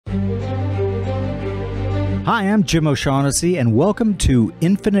Hi, I'm Jim O'Shaughnessy, and welcome to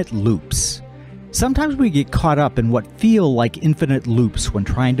Infinite Loops. Sometimes we get caught up in what feel like infinite loops when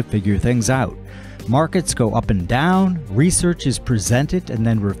trying to figure things out. Markets go up and down, research is presented and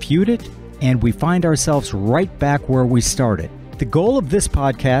then refuted, and we find ourselves right back where we started. The goal of this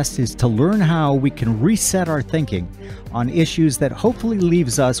podcast is to learn how we can reset our thinking on issues that hopefully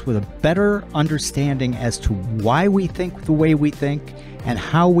leaves us with a better understanding as to why we think the way we think and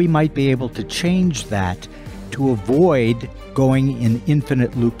how we might be able to change that to avoid going in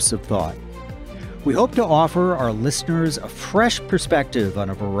infinite loops of thought. We hope to offer our listeners a fresh perspective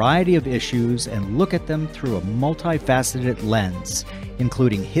on a variety of issues and look at them through a multifaceted lens,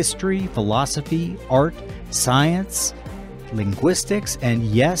 including history, philosophy, art, science, linguistics, and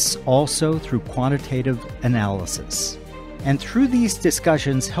yes, also through quantitative analysis. And through these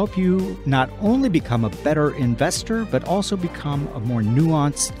discussions, help you not only become a better investor, but also become a more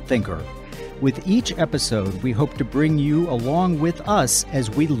nuanced thinker. With each episode, we hope to bring you along with us as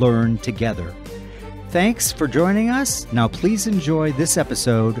we learn together. Thanks for joining us. Now please enjoy this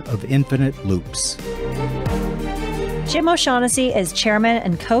episode of Infinite Loops. Jim O'Shaughnessy is Chairman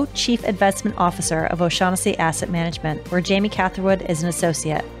and Co-Chief Investment Officer of O'Shaughnessy Asset Management, where Jamie Catherwood is an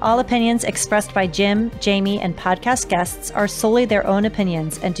associate. All opinions expressed by Jim, Jamie, and podcast guests are solely their own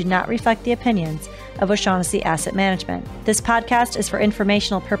opinions and do not reflect the opinions of O'Shaughnessy Asset Management. This podcast is for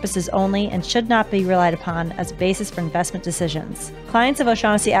informational purposes only and should not be relied upon as a basis for investment decisions. Clients of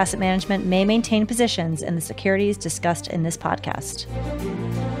O'Shaughnessy Asset Management may maintain positions in the securities discussed in this podcast.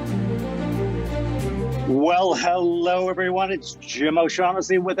 Well, hello, everyone. It's Jim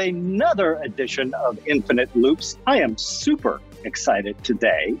O'Shaughnessy with another edition of Infinite Loops. I am super excited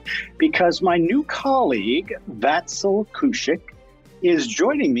today because my new colleague, Vatsal Kushik, is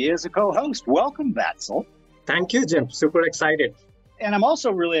joining me as a co-host. Welcome, Vatsal. Thank you, Jim. Super excited. And I'm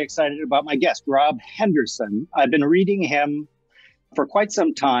also really excited about my guest, Rob Henderson. I've been reading him for quite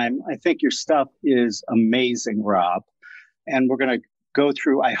some time. I think your stuff is amazing, Rob. And we're going to go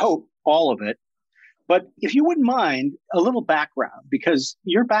through, I hope, all of it. But if you wouldn't mind, a little background, because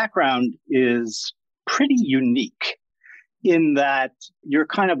your background is pretty unique in that you're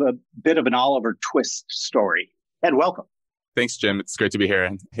kind of a bit of an Oliver Twist story. And welcome. Thanks, Jim. It's great to be here.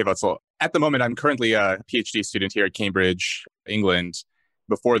 And hey, Vatsal. At the moment, I'm currently a PhD student here at Cambridge, England.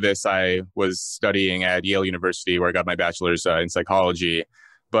 Before this, I was studying at Yale University, where I got my bachelor's in psychology.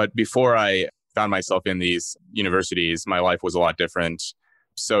 But before I found myself in these universities, my life was a lot different.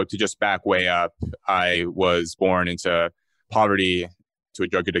 So to just back way up, I was born into poverty to a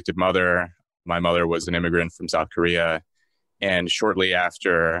drug-addicted mother. My mother was an immigrant from South Korea. And shortly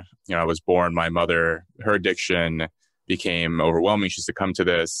after, I was born, my mother, her addiction became overwhelming. She succumbed to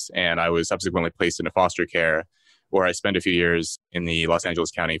this. And I was subsequently placed into foster care, where I spent a few years in the Los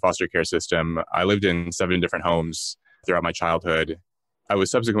Angeles County foster care system. I lived in 7 different homes throughout my childhood. I was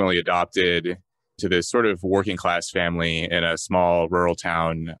subsequently adopted to this sort of working class family in a small rural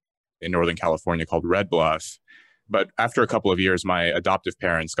town in Northern California called Red Bluff. But after a couple of years, my adoptive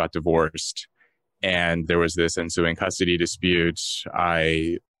parents got divorced and there was this ensuing custody dispute.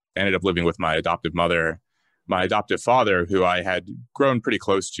 I ended up living with my adoptive mother. My adoptive father, who I had grown pretty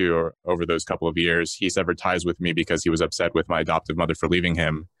close to over those couple of years, he severed ties with me because he was upset with my adoptive mother for leaving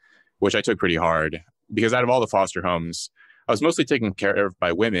him, which I took pretty hard because out of all the foster homes, I was mostly taken care of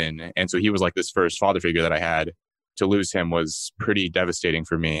by women. And so he was like this first father figure that I had. To lose him was pretty devastating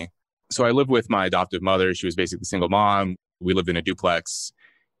for me. So I lived with my adoptive mother. She was basically a single mom. We lived in a duplex.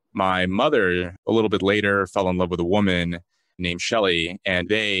 My mother, a little bit later, fell in love with a woman named Shelley, and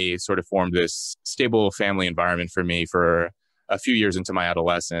they sort of formed this stable family environment for me for a few years into my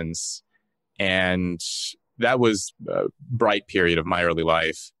adolescence. And that was a bright period of my early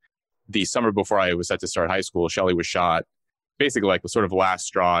life. The summer before I was set to start high school, Shelley was shot. Basically like the sort of last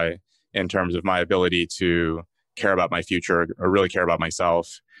straw in terms of my ability to care about my future or really care about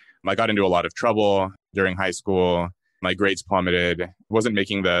myself. I got into a lot of trouble during high school. My grades plummeted. Wasn't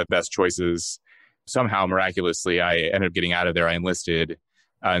making the best choices. Somehow, miraculously, I ended up getting out of there. I enlisted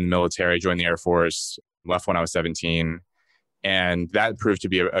in the military, joined the Air Force, left when I was 17. And that proved to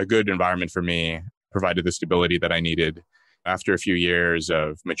be a good environment for me, provided the stability that I needed. After a few years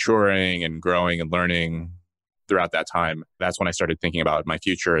of maturing and growing and learning, throughout that time, that's when I started thinking about my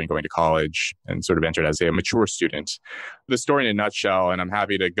future and going to college and sort of entered as a mature student. The story in a nutshell, and I'm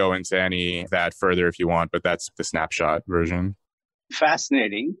happy to go into any of that further if you want, but that's the snapshot version.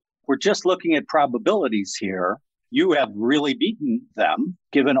 Fascinating. We're just looking at probabilities here. You have really beaten them,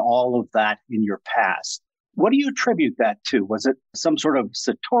 given all of that in your past. What do you attribute that to? Was it some sort of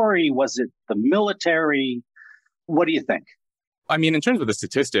satori? Was it the military? What do you think? I mean, in terms of the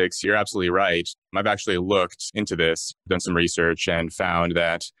statistics, you're absolutely right. I've actually looked into this, done some research, and found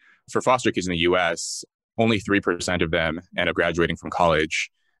that for foster kids in the US, only 3% of them end up graduating from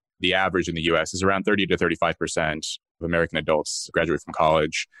college. The average in the US is around 30 to 35% of American adults graduate from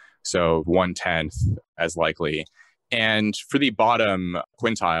college. So 1/10 as likely. And for the bottom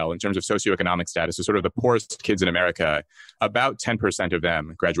quintile in terms of socioeconomic status, so sort of the poorest kids in America, about 10% of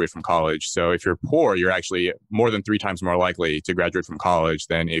them graduate from college. So if you're poor, you're actually more than 3 times more likely to graduate from college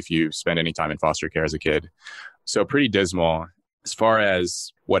than if you spend any time in foster care as a kid. So pretty dismal. As far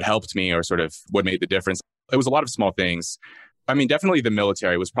as what helped me or sort of what made the difference, it was a lot of small things. I mean, definitely the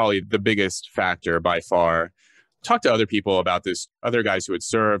military was probably the biggest factor by far. Talked to other people about this, other guys who had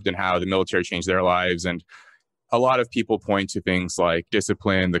served and how the military changed their lives. And a lot of people point to things like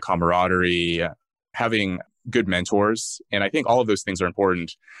discipline, the camaraderie, having good mentors. And I think all of those things are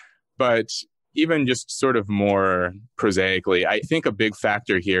important. But even just sort of more prosaically, I think a big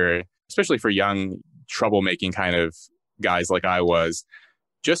factor here, especially for young, troublemaking kind of guys like I was,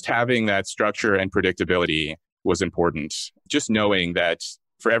 just having that structure and predictability was important. Just knowing that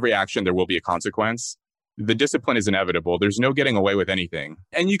for every action, there will be a consequence. The discipline is inevitable. There's no getting away with anything.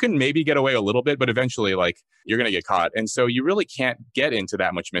 And you can maybe get away a little bit, but eventually, you're going to get caught. And so you really can't get into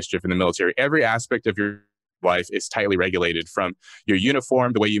that much mischief in the military. Every aspect of your life is tightly regulated, from your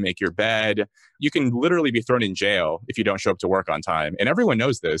uniform, the way you make your bed. You can literally be thrown in jail if you don't show up to work on time. And everyone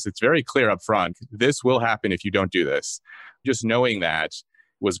knows this. It's very clear up front. This will happen if you don't do this. Just knowing that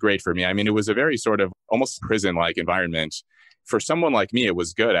was great for me. I mean, it was a very sort of almost prison-like environment. For someone like me, it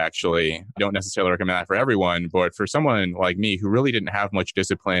was good, actually. I don't necessarily recommend that for everyone, but for someone like me who really didn't have much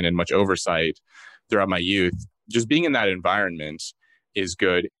discipline and much oversight throughout my youth, just being in that environment is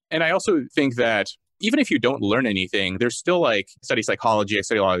good. And I also think that even if you don't learn anything, there's still study psychology, I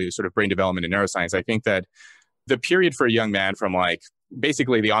study a lot of sort of brain development and neuroscience. I think that the period for a young man from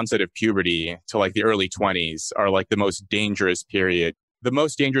basically the onset of puberty to the early 20s are the most dangerous period, the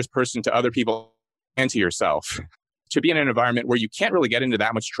most dangerous person to other people and to yourself. To be in an environment where you can't really get into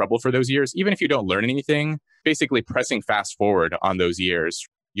that much trouble for those years, even if you don't learn anything, basically pressing fast forward on those years.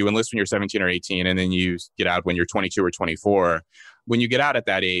 You enlist when you're 17 or 18, and then you get out when you're 22 or 24. When you get out at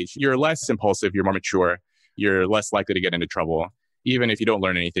that age, you're less impulsive, you're more mature, you're less likely to get into trouble. Even if you don't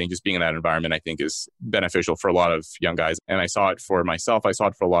learn anything, just being in that environment, I think, is beneficial for a lot of young guys. And I saw it for myself. I saw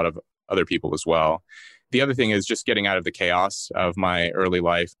it for a lot of other people as well. The other thing is just getting out of the chaos of my early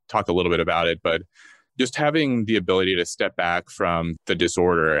life. Talked a little bit about it, but just having the ability to step back from the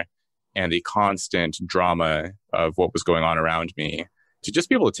disorder and the constant drama of what was going on around me, to just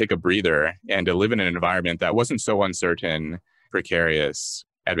be able to take a breather and to live in an environment that wasn't so uncertain, precarious,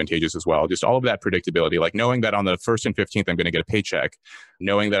 advantageous as well. Just all of that predictability, knowing that on the 1st and 15th, I'm going to get a paycheck,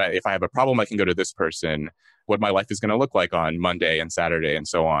 knowing that if I have a problem, I can go to this person, what my life is going to look like on Monday and Saturday and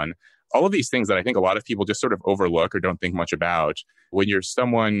so on. All of these things that I think a lot of people just sort of overlook or don't think much about. When you're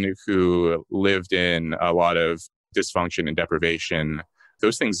someone who lived in a lot of dysfunction and deprivation,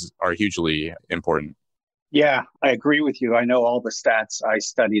 those things are hugely important. Yeah, I agree with you. I know all the stats. I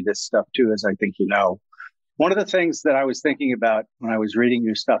study this stuff too, as I think you know. One of the things that I was thinking about when I was reading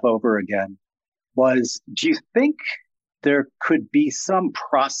your stuff over again was, do you think there could be some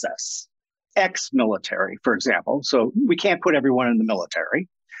process, ex-military, for example? So we can't put everyone in the military.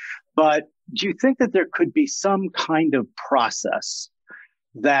 But do you think that there could be some kind of process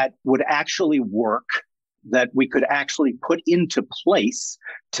that would actually work, that we could actually put into place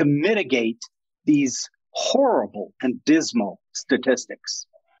to mitigate these horrible and dismal statistics?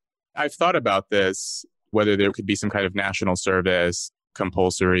 I've thought about this, whether there could be some kind of national service,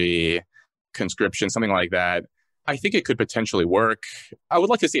 compulsory conscription, something like that. I think it could potentially work. I would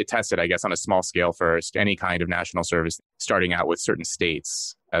like to see it tested, I guess, on a small scale first, any kind of national service, starting out with certain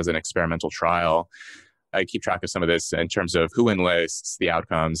states as an experimental trial. I keep track of some of this in terms of who enlists, the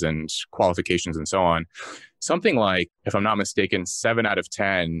outcomes and qualifications and so on. Something like, if I'm not mistaken, 7 out of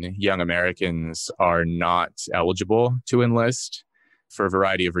 10 young Americans are not eligible to enlist for a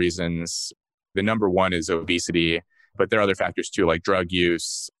variety of reasons. The number one is obesity, but there are other factors too, like drug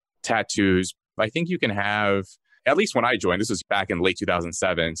use, tattoos. I think you can have, at least when I joined, this was back in late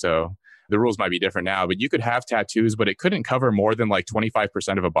 2007, so the rules might be different now, but you could have tattoos, but it couldn't cover more than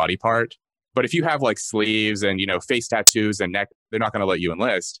 25% of a body part. But if you have sleeves and, face tattoos and neck, they're not going to let you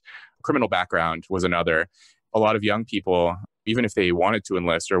enlist. Criminal background was another. A lot of young people, even if they wanted to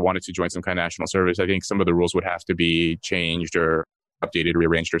enlist or wanted to join some kind of national service, I think some of the rules would have to be changed or updated,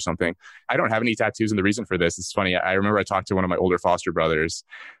 rearranged or something. I don't have any tattoos. And the reason for this is funny. I remember I talked to one of my older foster brothers,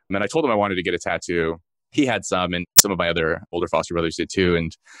 and then I told him I wanted to get a tattoo. he had some, and some of my other older foster brothers did too.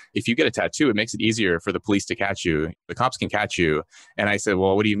 And if you get a tattoo, it makes it easier for the police to catch you. The cops can catch you. And I said,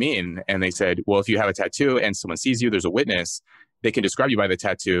 well, what do you mean? And they said, well, if you have a tattoo and someone sees you, there's a witness, they can describe you by the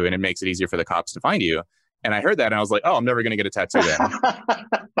tattoo and it makes it easier for the cops to find you. And I heard that and I was like, oh, I'm never going to get a tattoo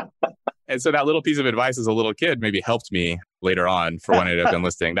then. And so that little piece of advice as a little kid maybe helped me later on for when I ended up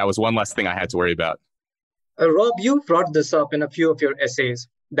enlisting. That was one less thing I had to worry about. Rob, you brought this up in a few of your essays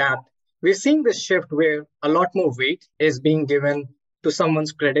that we're seeing this shift where a lot more weight is being given to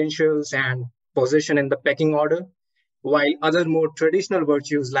someone's credentials and position in the pecking order, while other more traditional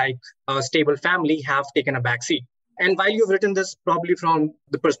virtues like a stable family have taken a backseat. And while you've written this probably from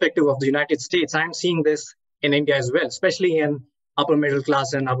the perspective of the United States, I'm seeing this in India as well, especially in upper middle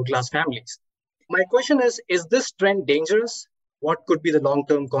class and upper class families. My question is this trend dangerous? What could be the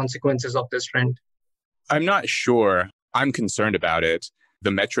long-term consequences of this trend? I'm not sure. I'm concerned about it.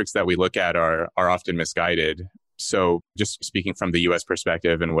 The metrics that we look at are often misguided. So just speaking from the US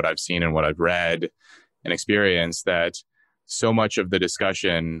perspective and what I've seen and what I've read and experienced, that so much of the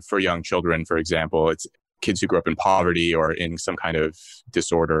discussion for young children, for example, it's kids who grew up in poverty or in some kind of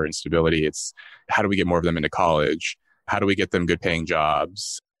disorder or instability. It's how do we get more of them into college? How do we get them good paying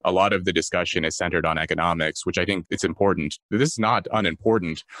jobs? A lot of the discussion is centered on economics, which I think it's important. This is not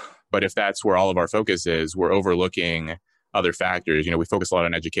unimportant, but if that's where all of our focus is, we're overlooking other factors. We focus a lot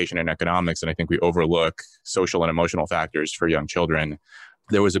on education and economics, and I think we overlook social and emotional factors for young children.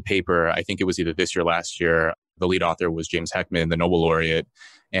 There was a paper, I think it was either this year or last year, the lead author was James Heckman, the Nobel laureate,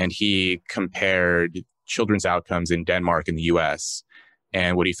 and he compared children's outcomes in Denmark and the US.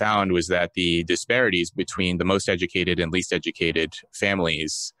 And what he found was that the disparities between the most educated and least educated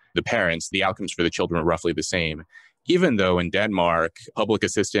families, the parents, the outcomes for the children were roughly the same. Even though in Denmark, public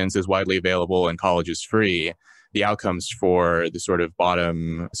assistance is widely available and college is free, the outcomes for the sort of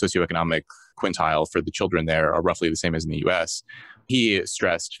bottom socioeconomic quintile for the children there are roughly the same as in the US. He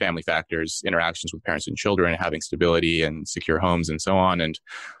stressed family factors, interactions with parents and children, having stability and secure homes and so on. And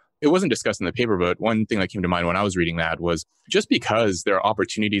it wasn't discussed in the paper, but one thing that came to mind when I was reading that was just because there are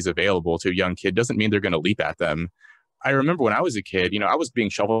opportunities available to a young kid doesn't mean they're going to leap at them. I remember when I was a kid, I was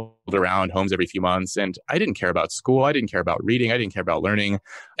being shuffled around homes every few months, and I didn't care about school. I didn't care about reading. I didn't care about learning.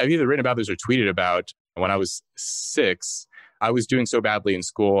 I've either written about this or tweeted about when I was 6, I was doing so badly in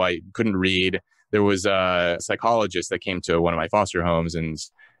school, I couldn't read. There was a psychologist that came to one of my foster homes, and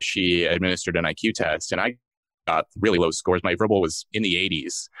she administered an IQ test, and I got really low scores. My verbal was in the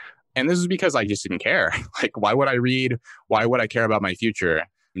 80s. And this is because I just didn't care. Like, why would I read? Why would I care about my future?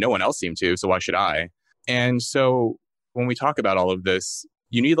 No one else seemed to, so why should I? And so when we talk about all of this,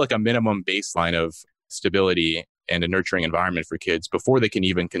 you need like a minimum baseline of stability and a nurturing environment for kids before they can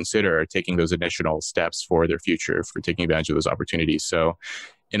even consider taking those initial steps for their future, for taking advantage of those opportunities. So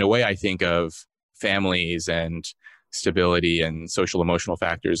in a way, I think of families and stability and social emotional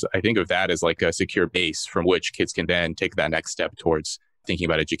factors. I think of that as like a secure base from which kids can then take that next step towards thinking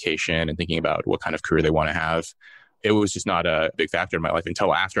about education and thinking about what kind of career they want to have. It was just not a big factor in my life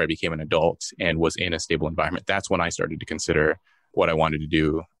until after I became an adult and was in a stable environment. That's when I started to consider what I wanted to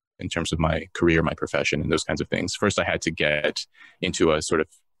do in terms of my career, my profession, and those kinds of things. First, I had to get into a sort of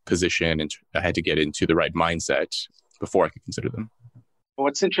position and I had to get into the right mindset before I could consider them.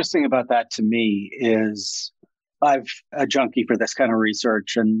 What's interesting about that to me is I'm a junkie for this kind of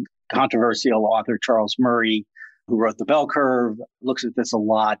research, and controversial author Charles Murray, who wrote The Bell Curve, looks at this a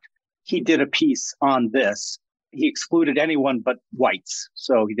lot. He did a piece on this. He excluded anyone but whites.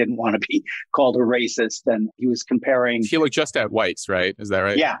 So he didn't want to be called a racist. And he was comparing. He looked just at whites, right? Is that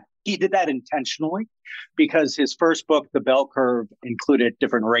right? Yeah. He did that intentionally because his first book, The Bell Curve, included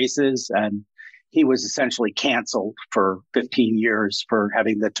different races. And he was essentially canceled for 15 years for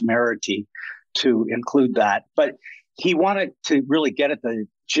having the temerity to include that. But he wanted to really get at the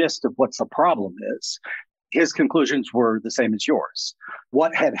gist of what the problem is. His conclusions were the same as yours.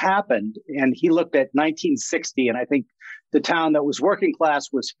 What had happened, and he looked at 1960, and I think the town that was working class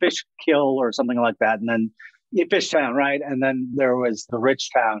was Fishkill or something like that, and then Fishtown, right? And then there was the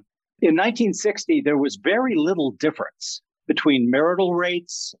rich town. In 1960, there was very little difference between marital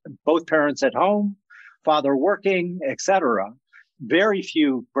rates, both parents at home, father working, etc. Very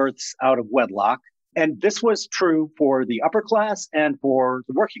few births out of wedlock. And this was true for the upper class and for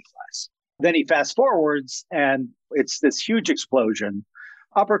the working class. Then he fast forwards and it's this huge explosion.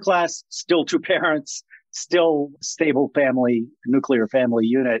 Upper class, still 2 parents, still stable family, nuclear family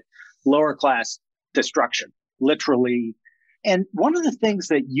unit. Lower class, destruction, literally. And one of the things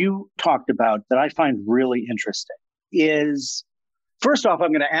that you talked about that I find really interesting is, first off,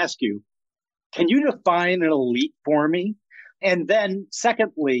 I'm going to ask you, can you define an elite for me? And then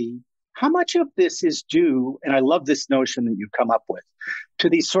secondly, how much of this is due, and I love this notion that you've come up with, to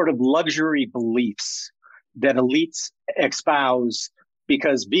these sort of luxury beliefs that elites espouse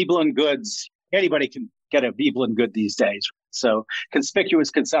because Veblen goods, anybody can get a Veblen good these days. So conspicuous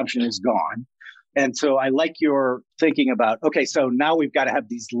consumption is gone. And so I like your thinking about, okay, so now we've got to have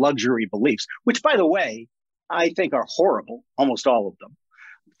these luxury beliefs, which, by the way, I think are horrible, almost all of them.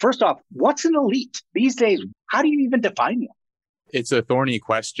 First off, what's an elite these days? How do you even define one? It's a thorny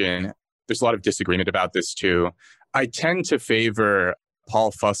question. There's a lot of disagreement about this too. I tend to favor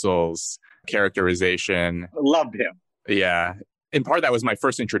Paul Fussell's characterization. Loved him. Yeah. In part, that was my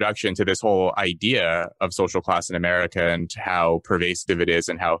first introduction to this whole idea of social class in America and how pervasive it is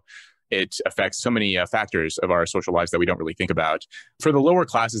and how it affects so many factors of our social lives that we don't really think about. For the lower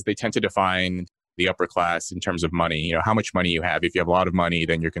classes, they tend to define the upper class in terms of money, how much money you have. If you have a lot of money,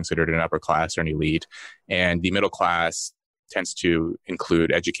 then you're considered an upper class or an elite. And the middle class tends to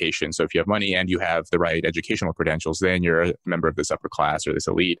include education. So if you have money and you have the right educational credentials, then you're a member of this upper class or this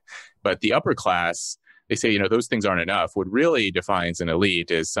elite. But the upper class, they say, those things aren't enough. What really defines an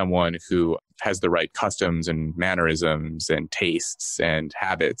elite is someone who has the right customs and mannerisms and tastes and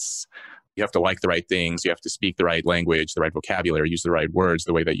habits. You have to like the right things. You have to speak the right language, the right vocabulary, use the right words,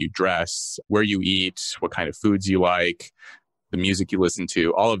 the way that you dress, where you eat, what kind of foods you like, the music you listen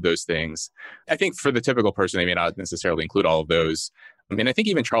to, all of those things. I think for the typical person, they may not necessarily include all of those. I mean, I think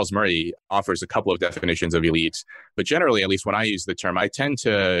even Charles Murray offers a couple of definitions of elite, but generally, at least when I use the term, I tend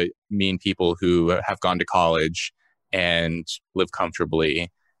to mean people who have gone to college and live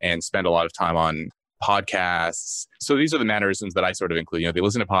comfortably and spend a lot of time on podcasts. So these are the mannerisms that I sort of include. They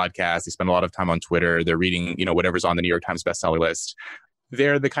listen to podcasts, they spend a lot of time on Twitter, they're reading, whatever's on the New York Times bestseller list.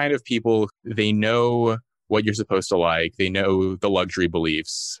 They're the kind of people, they know what you're supposed to like. They know the luxury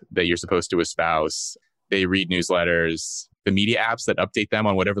beliefs that you're supposed to espouse. They read newsletters, the media apps that update them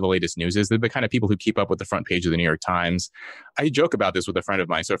on whatever the latest news is. They're the kind of people who keep up with the front page of the New York Times. I joke about this with a friend of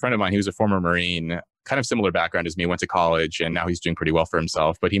mine. So a friend of mine, he was a former Marine, kind of similar background as me, went to college, and now he's doing pretty well for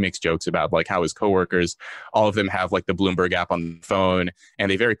himself. But he makes jokes about how his coworkers, all of them have the Bloomberg app on the phone, and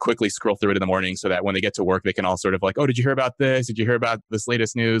they very quickly scroll through it in the morning so that when they get to work, they can all sort of oh, did you hear about this? Did you hear about this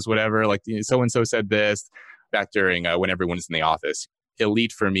latest news? Whatever, so-and-so said this back during when everyone's in the office.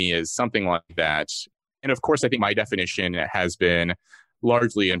 Elite for me is something like that. And of course, I think my definition has been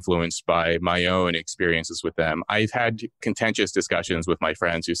largely influenced by my own experiences with them. I've had contentious discussions with my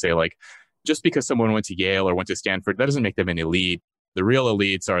friends who say, just because someone went to Yale or went to Stanford, that doesn't make them an elite. The real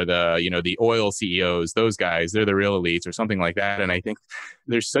elites are the oil CEOs, those guys, they're the real elites or something like that. And I think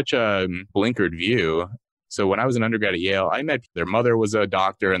there's such a blinkered view. So when I was an undergrad at Yale, I met their mother was a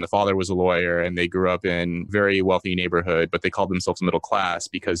doctor and the father was a lawyer, and they grew up in a very wealthy neighborhood, but they called themselves middle class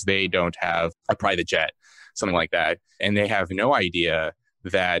because they don't have a private jet, something like that. And they have no idea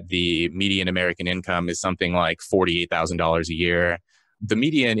that the median American income is something like $48,000 a year. The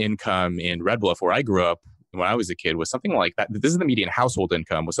median income in Red Bluff, where I grew up when I was a kid, was something like that. This is the median household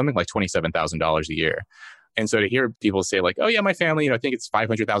income, was something like $27,000 a year. And so to hear people say oh yeah, my family, I think it's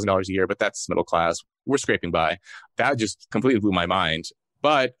 $500,000 a year, but that's middle class. We're scraping by. That just completely blew my mind.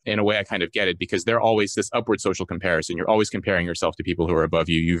 But in a way, I kind of get it because they're always this upward social comparison. You're always comparing yourself to people who are above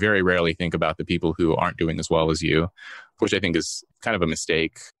you. You very rarely think about the people who aren't doing as well as you, which I think is kind of a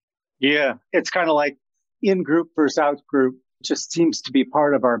mistake. Yeah, it's kind of like in-group versus out-group. Just seems to be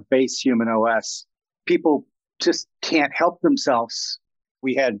part of our base human OS. People just can't help themselves.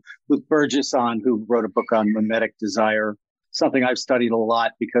 We had Luke Burgess on, who wrote a book on mimetic desire, something I've studied a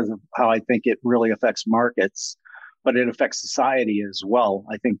lot because of how I think it really affects markets, but it affects society as well,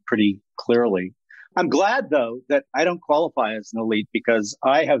 I think pretty clearly. I'm glad, though, that I don't qualify as an elite because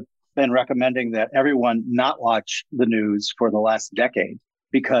I have been recommending that everyone not watch the news for the last decade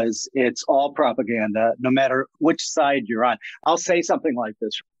because it's all propaganda, no matter which side you're on. I'll say something like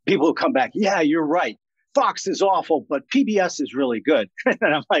this. People will come back, yeah, you're right. Fox is awful, but PBS is really good.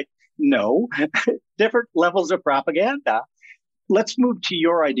 And I'm like, no, different levels of propaganda. Let's move to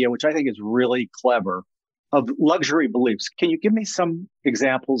your idea, which I think is really clever, of luxury beliefs. Can you give me some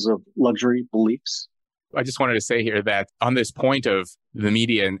examples of luxury beliefs? I just wanted to say here that on this point of the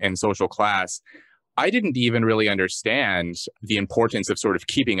media and social class, I didn't even really understand the importance of sort of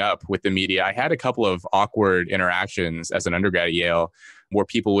keeping up with the media. I had a couple of awkward interactions as an undergrad at Yale where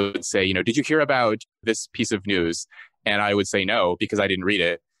people would say, did you hear about this piece of news? And I would say no, because I didn't read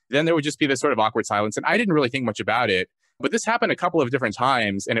it. Then there would just be this sort of awkward silence. And I didn't really think much about it. But this happened a couple of different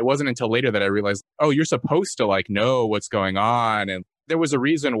times. And it wasn't until later that I realized, oh, you're supposed to know what's going on. And there was a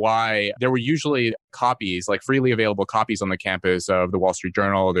reason why there were usually copies, like freely available copies on the campus of the Wall Street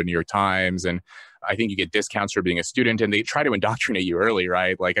Journal, the New York Times. And I think you get discounts for being a student, and they try to indoctrinate you early,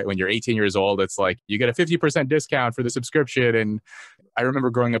 right? Like when you're 18 years old, it's like you get a 50% discount for the subscription. And I remember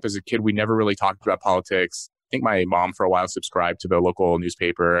growing up as a kid, we never really talked about politics. I think my mom for a while subscribed to the local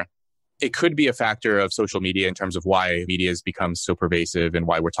newspaper. It could be a factor of social media in terms of why media has become so pervasive and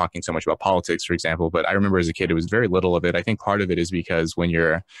why we're talking so much about politics, for example. But I remember as a kid, it was very little of it. I think part of it is because when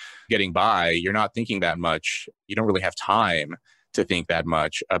you're getting by, you're not thinking that much. You don't really have time to think that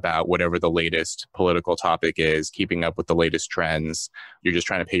much about whatever the latest political topic is, keeping up with the latest trends. You're just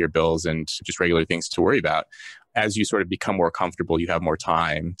trying to pay your bills and just regular things to worry about. As you sort of become more comfortable, you have more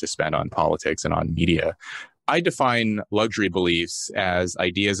time to spend on politics and on media. I define luxury beliefs as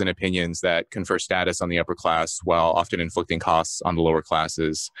ideas and opinions that confer status on the upper class while often inflicting costs on the lower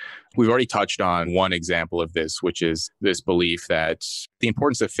classes. We've already touched on one example of this, which is this belief that the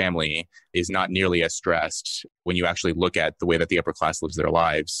importance of family is not nearly as stressed when you actually look at the way that the upper class lives their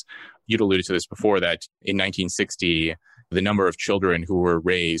lives. You'd alluded to this before, that in 1960, the number of children who were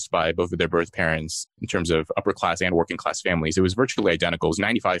raised by both of their birth parents in terms of upper class and working class families, it was virtually identical. It was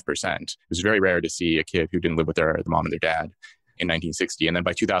 95%. It was very rare to see a kid who didn't live with their mom and their dad in 1960. And then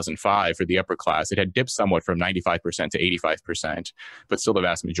by 2005, for the upper class, it had dipped somewhat from 95% to 85%, but still the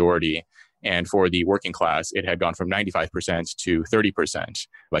vast majority. And for the working class, it had gone from 95% to 30%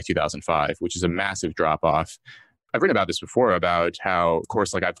 by 2005, which is a massive drop off. I've written about this before, about how, of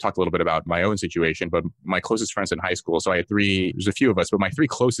course, like I've talked a little bit about my own situation, but my closest friends in high school. So I had there's a few of us, but my three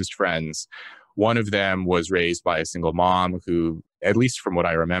closest friends, one of them was raised by a single mom who, at least from what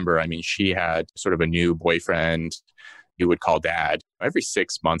I remember, I mean, she had sort of a new boyfriend you would call dad every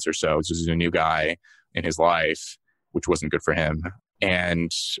 6 months or so. This was a new guy in his life, which wasn't good for him.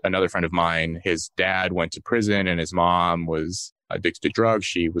 And another friend of mine, his dad went to prison and his mom was addicted to drugs.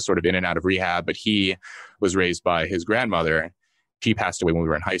 She was sort of in and out of rehab, but he was raised by his grandmother. She passed away when we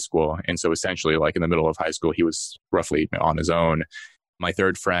were in high school. And so essentially, like in the middle of high school, he was roughly on his own. My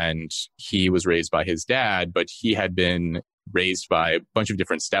third friend, he was raised by his dad, but he had been raised by a bunch of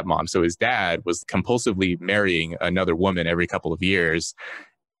different stepmoms. So his dad was compulsively marrying another woman every couple of years.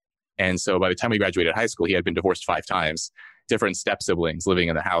 And so by the time we graduated high school, he had been divorced 5 times. Different step siblings living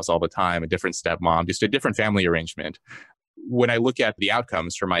in the house all the time, a different stepmom, just a different family arrangement. When I look at the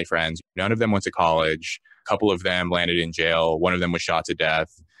outcomes for my friends, none of them went to college. A couple of them landed in jail. One of them was shot to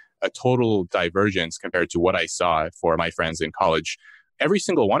death. A total divergence compared to what I saw for my friends in college. Every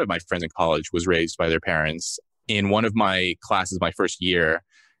single one of my friends in college was raised by their parents. In one of my classes, my first year,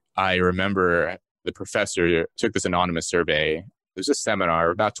 I remember the professor took this anonymous survey. It was a seminar,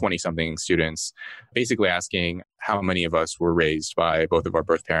 about 20-something students, basically asking how many of us were raised by both of our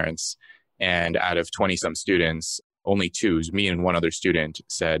birth parents. And out of 20-some students, only 2, me and one other student,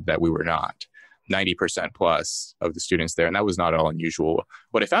 said that we were not. 90% plus of the students there. And that was not at all unusual.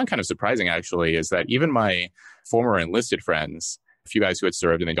 What I found kind of surprising, actually, is that even my former enlisted friends, a few guys who had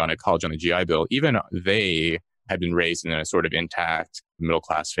served and then gone to college on the GI Bill, even they had been raised in a sort of intact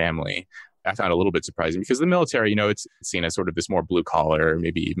middle-class family. I found it a little bit surprising because the military, it's seen as sort of this more blue-collar,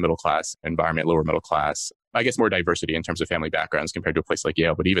 maybe middle-class environment, lower middle class. I guess more diversity in terms of family backgrounds compared to a place like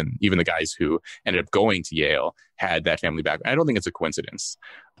Yale. But even the guys who ended up going to Yale had that family background. I don't think it's a coincidence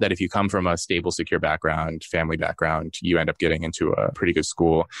that if you come from a stable, secure background, family background, you end up getting into a pretty good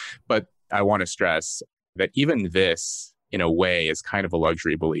school. But I want to stress that even this, in a way, is kind of a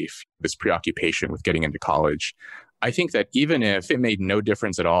luxury belief, this preoccupation with getting into college. I think that even if it made no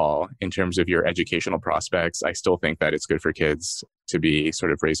difference at all in terms of your educational prospects, I still think that it's good for kids to be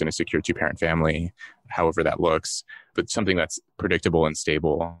sort of raised in a secure 2-parent family, however that looks, but something that's predictable and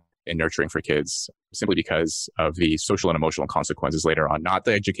stable and nurturing for kids, simply because of the social and emotional consequences later on, not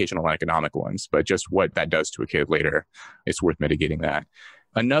the educational and economic ones, but just what that does to a kid later. It's worth mitigating that.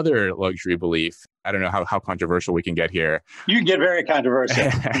 Another luxury belief, I don't know how controversial we can get here. You can get very controversial.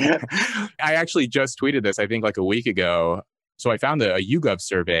 I actually just tweeted this, I think like a week ago. So I found a YouGov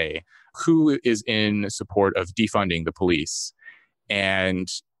survey, who is in support of defunding the police. And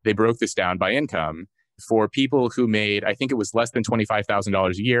they broke this down by income. For people who made, I think it was less than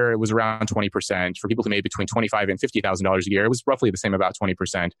 $25,000 a year, it was around 20%. For people who made between $25,000 and $50,000 a year, it was roughly the same, about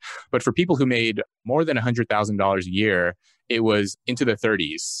 20%. But for people who made more than $100,000 a year, it was into the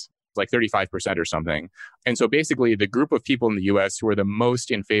 30s, like 35% or something. And so basically, the group of people in the US who are the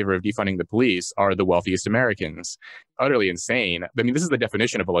most in favor of defunding the police are the wealthiest Americans. Utterly insane. I mean, this is the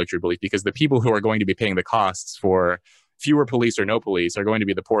definition of a luxury belief, because the people who are going to be paying the costs for fewer police or no police are going to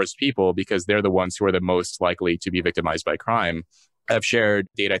be the poorest people, because they're the ones who are the most likely to be victimized by crime. I've shared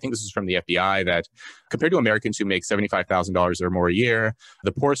data, I think this is from the FBI, that compared to Americans who make $75,000 or more a year,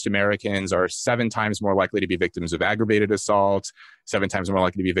 the poorest Americans are 7 times more likely to be victims of aggravated assault, 7 times more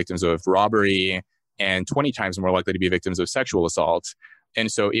likely to be victims of robbery, and 20 times more likely to be victims of sexual assault.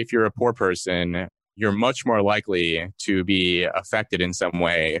 And so if you're a poor person, you're much more likely to be affected in some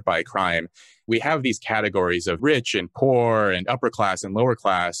way by crime. We have these categories of rich and poor and upper class and lower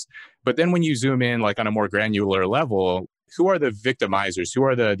class. But then when you zoom in like on a more granular level, who are the victimizers? Who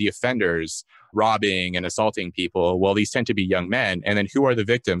are the offenders robbing and assaulting people? Well, these tend to be young men. And then who are the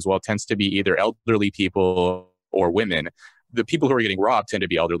victims? Well, it tends to be either elderly people or women. The people who are getting robbed tend to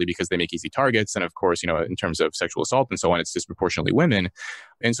be elderly because they make easy targets. And of course, in terms of sexual assault and so on, it's disproportionately women.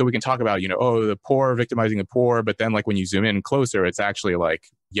 And so we can talk about, the poor victimizing the poor. But then like when you zoom in closer, it's actually like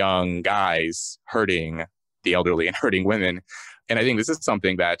young guys hurting the elderly and hurting women. And I think this is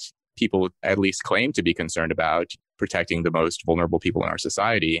something that people at least claim to be concerned about, protecting the most vulnerable people in our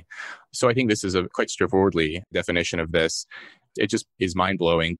society. So I think this is a quite straightforwardly definition of this. It just is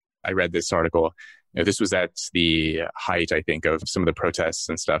mind-blowing. I read this article. This was at the height, I think, of some of the protests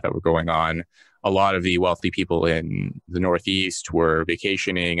and stuff that were going on. A lot of the wealthy people in the Northeast were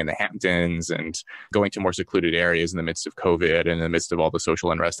vacationing in the Hamptons and going to more secluded areas in the midst of COVID and in the midst of all the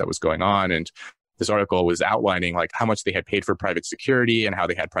social unrest that was going on. And this article was outlining like how much they had paid for private security and how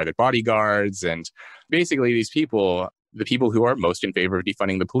they had private bodyguards. And basically these people, the people who are most in favor of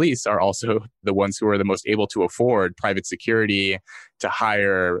defunding the police, are also the ones who are the most able to afford private security, to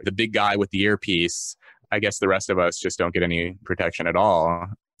hire the big guy with the earpiece. I guess the rest of us just don't get any protection at all.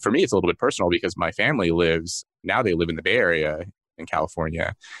 For me, it's a little bit personal because my family they live in the Bay Area in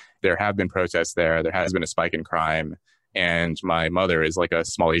California. There have been protests there. There has been a spike in crime. And my mother is like a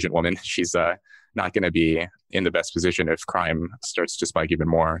small Asian woman. She's not going to be in the best position if crime starts to spike even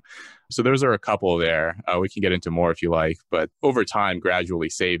more. So those are a couple there. We can get into more if you like, but over time, gradually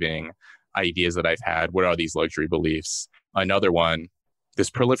saving ideas that I've had. What are these luxury beliefs? Another one, this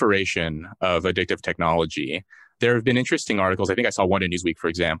proliferation of addictive technology. There have been interesting articles. I think I saw one in Newsweek, for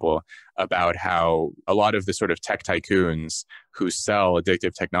example, about how a lot of the sort of tech tycoons who sell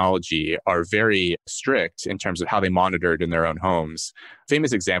addictive technology are very strict in terms of how they monitor it in their own homes.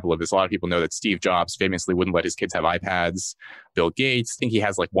 Famous example of this, a lot of people know that Steve Jobs famously wouldn't let his kids have iPads. Bill Gates, I think he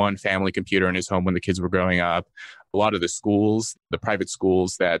has like one family computer in his home when the kids were growing up. A lot of the schools, the private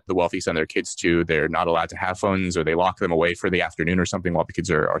schools that the wealthy send their kids to, they're not allowed to have phones, or they lock them away for the afternoon or something while the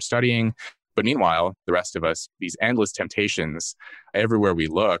kids are studying. But meanwhile, the rest of us, these endless temptations everywhere we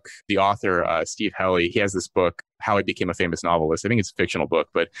look. The author, Steve Helly, he has this book, How I Became a Famous Novelist. I think it's a fictional book,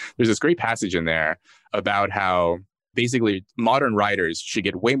 but there's this great passage in there about how basically modern writers should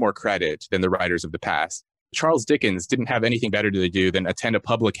get way more credit than the writers of the past. Charles Dickens didn't have anything better to do than attend a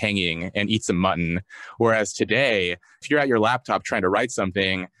public hanging and eat some mutton. Whereas today, if you're at your laptop trying to write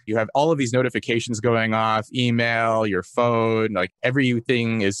something, you have all of these notifications going off, email, your phone, like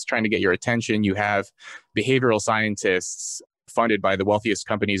everything is trying to get your attention. You have behavioral scientists funded by the wealthiest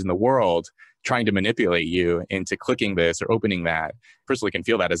companies in the world trying to manipulate you into clicking this or opening that. Personally can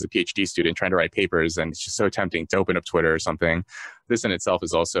feel that as a PhD student trying to write papers, and it's just so tempting to open up Twitter or something. This in itself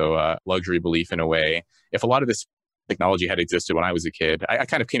is also a luxury belief in a way. If a lot of this technology had existed when I was a kid, I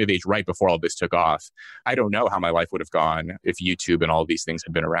kind of came of age right before all this took off. I don't know how my life would have gone if YouTube and all of these things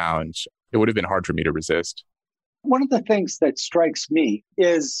had been around. It would have been hard for me to resist. One of the things that strikes me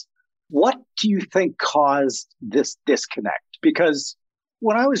is, what do you think caused this disconnect? Because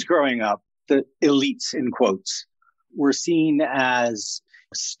when I was growing up, the elites, in quotes, were seen as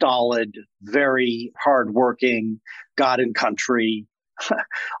stolid, very hardworking, God and country,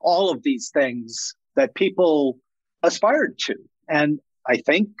 all of these things that people aspired to. And I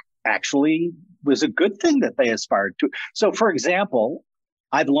think actually was a good thing that they aspired to. So, for example,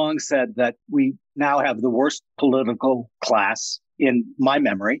 I've long said that we now have the worst political class in my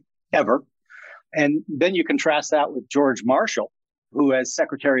memory ever. And then you contrast that with George Marshall, who as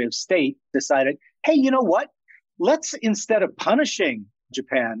Secretary of State decided, hey, you know what? Let's, instead of punishing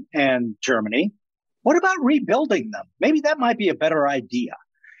Japan and Germany, what about rebuilding them? Maybe that might be a better idea.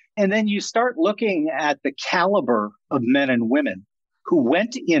 And then you start looking at the caliber of men and women who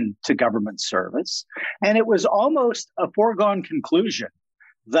went into government service. And it was almost a foregone conclusion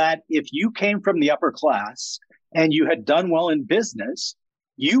that if you came from the upper class and you had done well in business,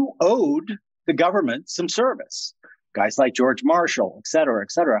 you owed the government some service. Guys like George Marshall, et cetera, et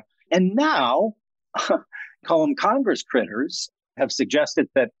cetera. And now, call them Congress critters, have suggested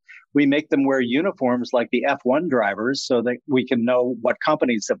that we make them wear uniforms like the F1 drivers so that we can know what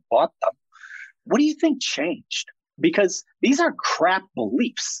companies have bought them. What do you think changed? Because these are crap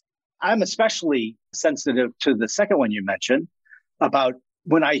beliefs. I'm especially sensitive to the second one you mentioned, about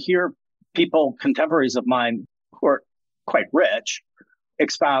when I hear people, contemporaries of mine who are quite rich,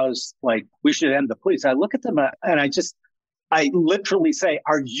 espouse like we should end the police. I look at them and I literally say,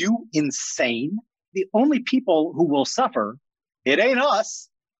 are you insane? The only people who will suffer, it ain't us.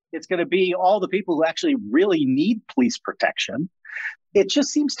 It's going to be all the people who actually really need police protection. It just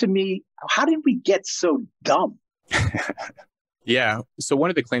seems to me, how did we get so dumb? Yeah. So one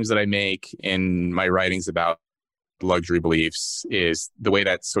of the claims that I make in my writings about luxury beliefs is the way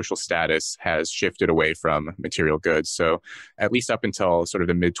that social status has shifted away from material goods. So at least up until sort of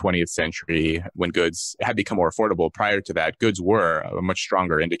the mid 20th century, when goods had become more affordable, prior to that, goods were a much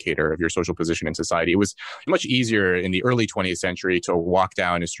stronger indicator of your social position in society. It was much easier in the early 20th century to walk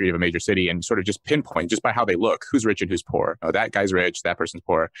down a street of a major city and sort of just pinpoint just by how they look, who's rich and who's poor. Oh, that guy's rich, that person's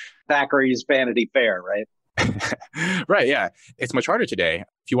poor. Thackeray's Vanity Fair, right? Right. Yeah. It's much harder today.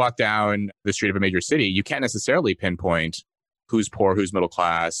 If you walk down the street of a major city, you can't necessarily pinpoint who's poor, who's middle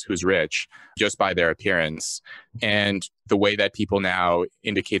class, who's rich, just by their appearance. And the way that people now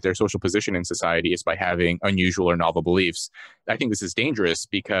indicate their social position in society is by having unusual or novel beliefs. I think this is dangerous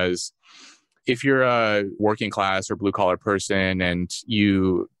because if you're a working class or blue collar person and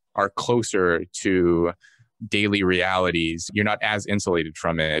you are closer to daily realities, you're not as insulated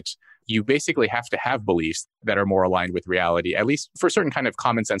from it. You basically have to have beliefs that are more aligned with reality, at least for certain kind of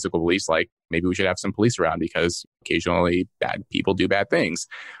commonsensical beliefs, like maybe we should have some police around because occasionally bad people do bad things.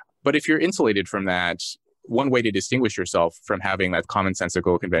 But if you're insulated from that, one way to distinguish yourself from having that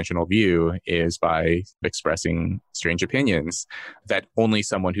commonsensical conventional view is by expressing strange opinions that only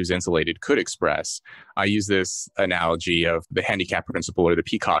someone who's insulated could express. I use this analogy of the handicap principle or the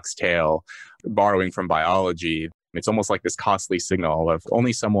peacock's tail, borrowing from biology. It's almost like this costly signal of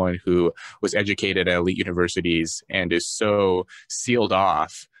only someone who was educated at elite universities and is so sealed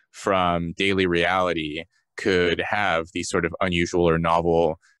off from daily reality could have these sort of unusual or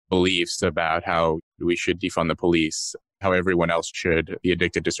novel beliefs about how we should defund the police, how everyone else should be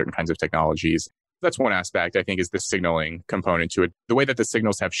addicted to certain kinds of technologies. That's one aspect, I think, is the signaling component to it. The way that the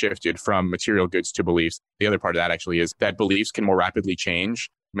signals have shifted from material goods to beliefs. The other part of that actually is that beliefs can more rapidly change.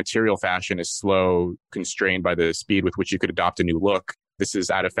 Material fashion is slow, constrained by the speed with which you could adopt a new look. This is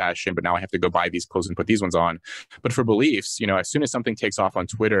out of fashion, but now I have to go buy these clothes and put these ones on. But for beliefs, as soon as something takes off on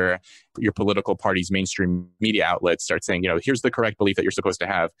Twitter, your political party's mainstream media outlets start saying, here's the correct belief that you're supposed to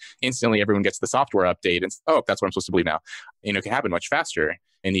have. Instantly, everyone gets the software update and, oh, that's what I'm supposed to believe now. It can happen much faster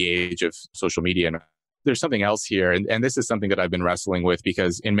in the age of social media. And there's something else here. And this is something that I've been wrestling with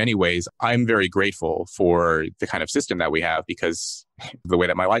because in many ways, I'm very grateful for the kind of system that we have because the way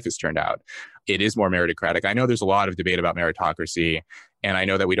that my life has turned out, it is more meritocratic. I know there's a lot of debate about meritocracy, and I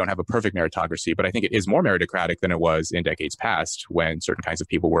know that we don't have a perfect meritocracy, but I think it is more meritocratic than it was in decades past when certain kinds of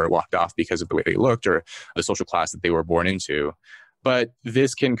people were walked off because of the way they looked or the social class that they were born into. But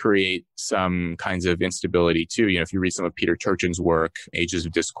this can create some kinds of instability too. If you read some of Peter Turchin's work, Ages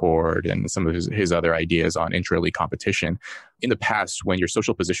of Discord, and some of his other ideas on intra-elite competition, in the past, when your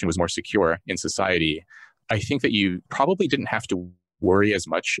social position was more secure in society, I think that you probably didn't have to worry as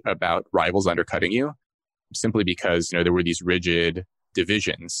much about rivals undercutting you, simply because there were these rigid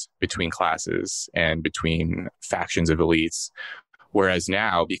divisions between classes and between factions of elites. Whereas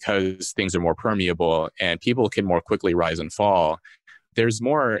now, because things are more permeable and people can more quickly rise and fall, there's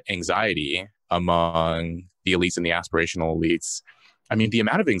more anxiety among the elites and the aspirational elites. I mean, the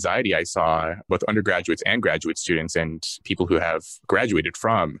amount of anxiety I saw, both undergraduates and graduate students and people who have graduated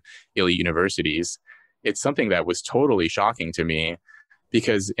from elite universities, it's something that was totally shocking to me.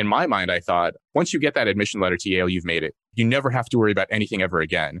 Because in my mind, I thought, once you get that admission letter to Yale, you've made it. You never have to worry about anything ever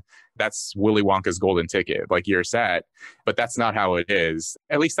again. That's Willy Wonka's golden ticket. Like, you're set. But that's not how it is.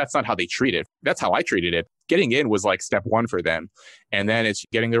 At least that's not how they treat it. That's how I treated it. Getting in was like step one for them. And then it's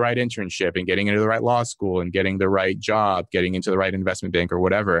getting the right internship and getting into the right law school and getting the right job, getting into the right investment bank or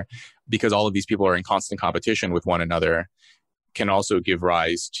whatever. Because all of these people are in constant competition with one another, can also give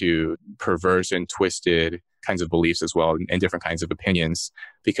rise to perverse and twisted kinds of beliefs as well and different kinds of opinions,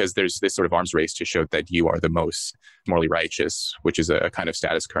 because there's this sort of arms race to show that you are the most morally righteous, which is a kind of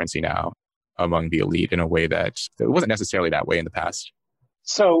status currency now among the elite in a way that it wasn't necessarily that way in the past.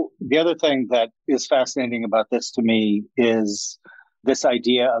 So the other thing that is fascinating about this to me is this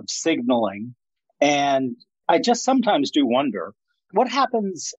idea of signaling. And I just sometimes do wonder, what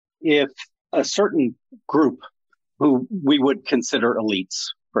happens if a certain group who we would consider elites,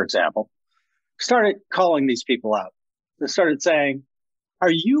 for example, started calling these people out? They started saying,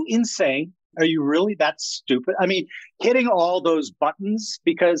 are you insane? Are you really that stupid? I mean, hitting all those buttons,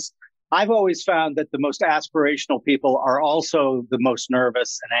 because I've always found that the most aspirational people are also the most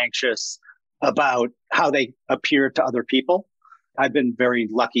nervous and anxious about how they appear to other people. I've been very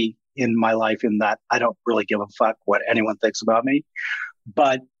lucky in my life in that I don't really give a fuck what anyone thinks about me.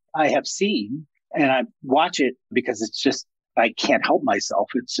 But I have seen, and I watch it because it's just, I can't help myself.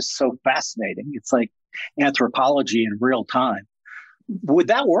 It's just so fascinating. It's like anthropology in real time. Would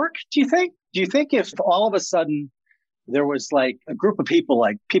that work, do you think? Do you think if all of a sudden there was like a group of people,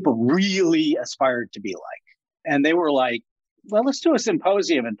 like people really aspired to be like, and they were like, well, let's do a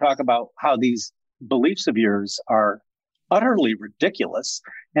symposium and talk about how these beliefs of yours are utterly ridiculous.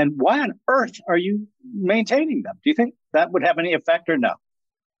 And why on earth are you maintaining them? Do you think that would have any effect or no?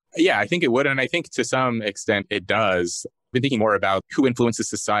 Yeah, I think it would. And I think to some extent it does. I've been thinking more about who influences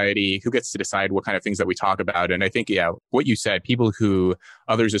society, who gets to decide what kind of things that we talk about. And I think, yeah, what you said, people who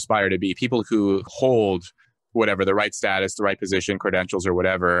others aspire to be, people who hold whatever, the right status, the right position, credentials, or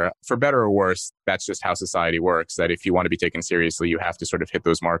whatever, for better or worse, that's just how society works, that if you want to be taken seriously, you have to sort of hit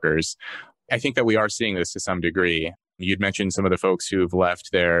those markers. I think that we are seeing this to some degree. You'd mentioned some of the folks who've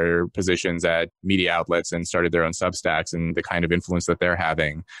left their positions at media outlets and started their own Substacks and the kind of influence that they're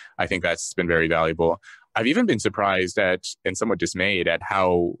having. I think that's been very valuable. I've even been surprised at and somewhat dismayed at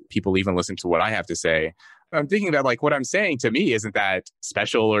how people even listen to what I have to say. I'm thinking that like what I'm saying to me isn't that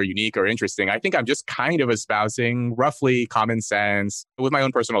special or unique or interesting. I think I'm just kind of espousing roughly common sense with my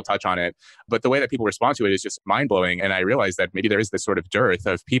own personal touch on it. But the way that people respond to it is just mind blowing. And I realize that maybe there is this sort of dearth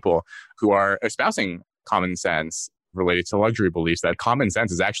of people who are espousing common sense related to luxury beliefs, that common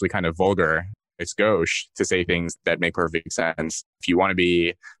sense is actually kind of vulgar. It's gauche to say things that make perfect sense. If you want to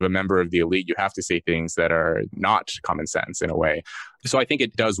be a member of the elite, you have to say things that are not common sense in a way. So I think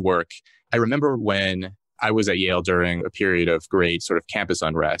it does work. I remember when I was at Yale during a period of great sort of campus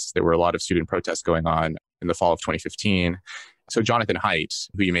unrest. There were a lot of student protests going on in the fall of 2015. So Jonathan Haidt,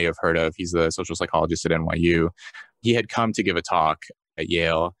 who you may have heard of, he's the social psychologist at NYU. He had come to give a talk at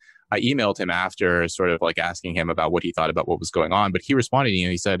Yale. I emailed him after, sort of like asking him about what he thought about what was going on. But he responded to me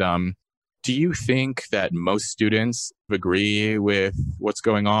and he said, do you think that most students agree with what's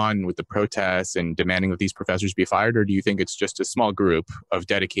going on with the protests and demanding that these professors be fired? Or do you think it's just a small group of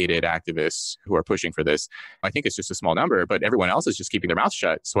dedicated activists who are pushing for this? I think it's just a small number, but everyone else is just keeping their mouths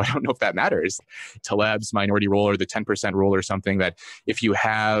shut. So I don't know if that matters. Taleb's minority rule or the 10% rule or something, that if you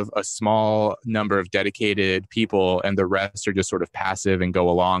have a small number of dedicated people and the rest are just sort of passive and go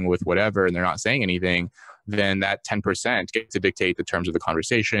along with whatever and they're not saying anything, then that 10% gets to dictate the terms of the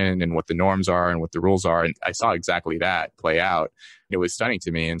conversation and what the norms are and what the rules are. And I saw exactly that play out. It was stunning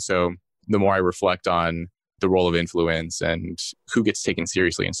to me. And so the more I reflect on the role of influence and who gets taken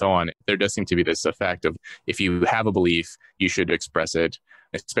seriously and so on, there does seem to be this effect of if you have a belief, you should express it,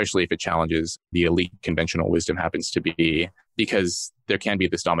 especially if it challenges the elite conventional wisdom happens to be, because there can be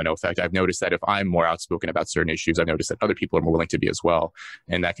this domino effect. I've noticed that if I'm more outspoken about certain issues, I've noticed that other people are more willing to be as well.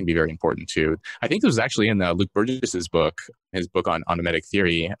 And that can be very important too. I think this was actually in Luke Burgess's book, his book on mimetic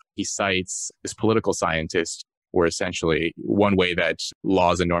theory. He cites this political scientist where essentially one way that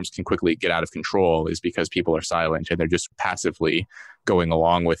laws and norms can quickly get out of control is because people are silent and they're just passively going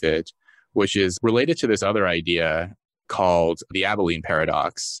along with it, which is related to this other idea called the Abilene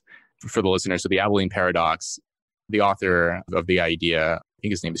paradox. For the listeners, so the Abilene paradox, the author of the idea, I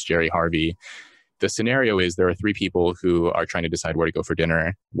think his name is Jerry Harvey. The scenario is there are three people who are trying to decide where to go for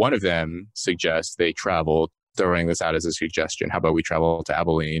dinner. One of them suggests they travel, throwing this out as a suggestion. How about we travel to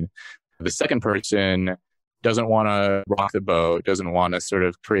Abilene? The second person doesn't want to rock the boat, doesn't want to sort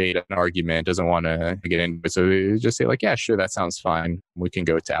of create an argument, doesn't want to get into it. So they just say like, yeah, sure, that sounds fine. We can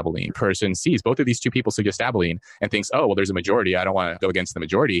go to Abilene. Person sees both of these two people suggest Abilene and thinks, oh, well, there's a majority. I don't want to go against the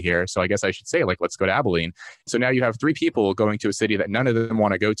majority here. So I guess I should say like, let's go to Abilene. So now you have three people going to a city that none of them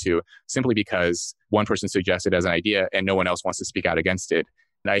want to go to simply because one person suggested as an idea and no one else wants to speak out against it.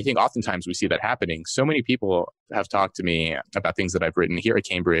 And I think oftentimes we see that happening. So many people have talked to me about things that I've written here at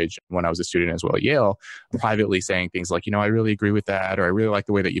Cambridge when I was a student as well at Yale, privately saying things like, I really agree with that, or I really like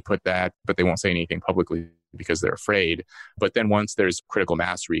the way that you put that, but they won't say anything publicly because they're afraid. But then once there's critical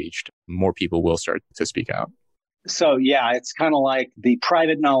mass reached, more people will start to speak out. So yeah, it's kind of like the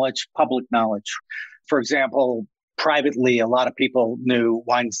private knowledge, public knowledge. For example, privately, a lot of people knew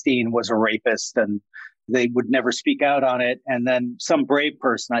Weinstein was a rapist and they would never speak out on it. And then some brave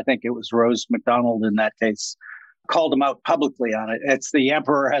person, I think it was Rose McDonald in that case, called him out publicly on it. It's the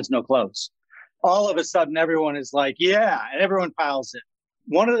emperor has no clothes. All of a sudden, everyone is like, yeah, and everyone piles in.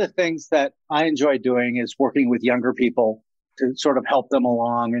 One of the things that I enjoy doing is working with younger people to sort of help them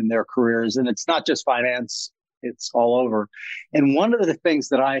along in their careers. And it's not just finance, it's all over. And one of the things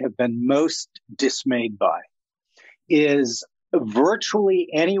that I have been most dismayed by is virtually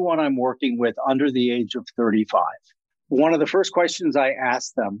anyone I'm working with under the age of 35. One of the first questions I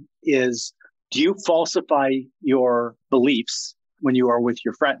ask them is, do you falsify your beliefs when you are with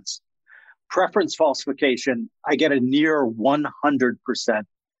your friends. Preference falsification, I get a near 100%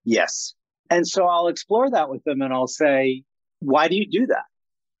 yes. And so I'll explore that with them and I'll say, why do you do that?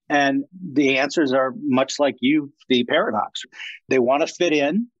 And the answers are much like the paradox. They want to fit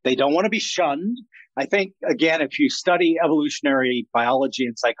in. They don't want to be shunned. I think, again, if you study evolutionary biology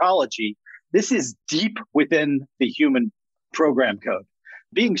and psychology, this is deep within the human program code.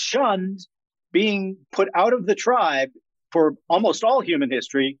 Being shunned, being put out of the tribe for almost all human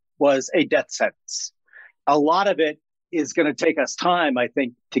history was a death sentence. A lot of it is going to take us time, I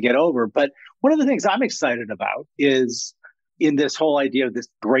think, to get over. But one of the things I'm excited about is in this whole idea of this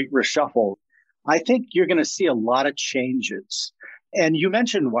great reshuffle, I think you're going to see a lot of changes. And you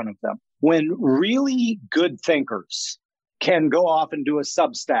mentioned one of them. When really good thinkers can go off and do a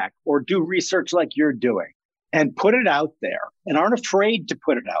Substack or do research like you're doing and put it out there and aren't afraid to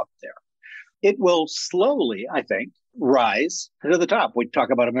put it out there, it will slowly, I think, rise to the top. We talk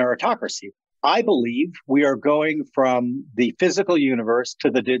about a meritocracy. I believe we are going from the physical universe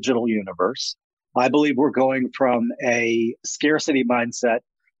to the digital universe. I believe we're going from a scarcity mindset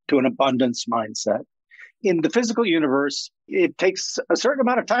to an abundance mindset. In the physical universe, it takes a certain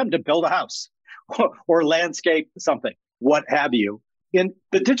amount of time to build a house or landscape something, what have you. In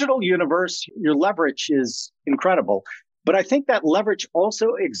the digital universe, your leverage is incredible. But I think that leverage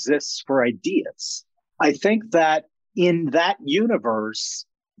also exists for ideas. I think that in that universe,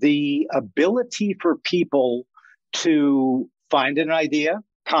 the ability for people to find an idea,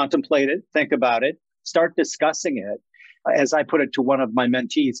 contemplate it, think about it, start discussing it, as I put it to one of my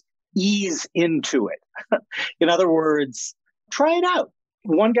mentees, ease into it. In other words, try it out.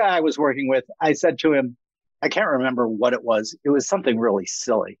 One guy I was working with, I said to him, I can't remember what it was. It was something really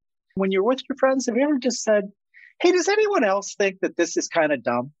silly. When you're with your friends, have you ever just said, hey, does anyone else think that this is kind of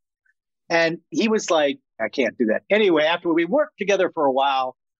dumb? And he was like, I can't do that. Anyway, after we worked together for a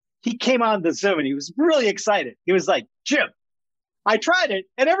while, he came on the Zoom and he was really excited. He was like, Jim, I tried it.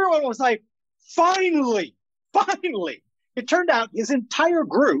 And everyone was like, finally. It turned out his entire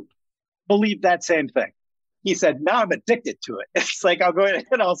group believed that same thing. He said, now I'm addicted to it. It's like, I'll go ahead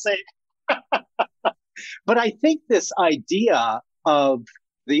and I'll say, but I think this idea of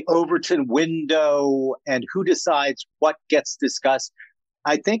the Overton window and who decides what gets discussed,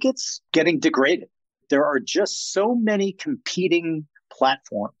 I think it's getting degraded. There are just so many competing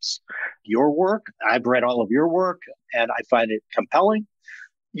platforms. Your work, I've read all of your work and I find it compelling.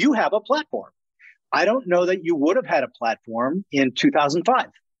 You have a platform. I don't know that you would have had a platform in 2005.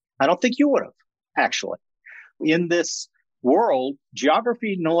 I don't think you would have, actually. In this world,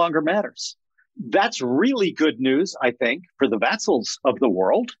 geography no longer matters. That's really good news, I think, for the Vatsals of the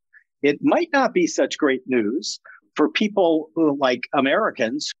world. It might not be such great news for people like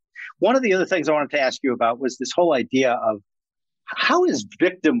Americans. One of the other things I wanted to ask you about was this whole idea of how is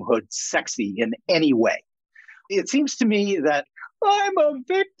victimhood sexy in any way? It seems to me that I'm a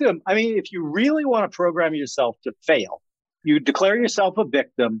victim. I mean, if you really want to program yourself to fail, you declare yourself a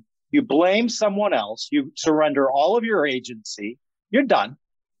victim, you blame someone else, you surrender all of your agency, you're done.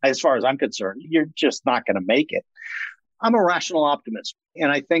 As far as I'm concerned, you're just not going to make it. I'm a rational optimist.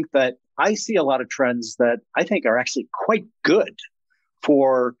 And I think that I see a lot of trends that I think are actually quite good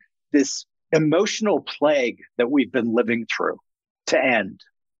for this emotional plague that we've been living through to end.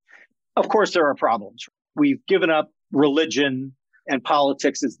 Of course, there are problems. We've given up religion and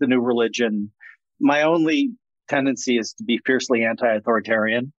politics is the new religion. My only tendency is to be fiercely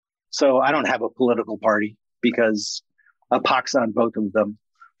anti-authoritarian. So I don't have a political party because a pox on both of them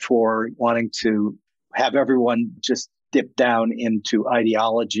for wanting to have everyone just dip down into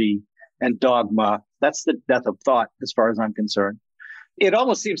ideology and dogma. That's the death of thought, as far as I'm concerned. It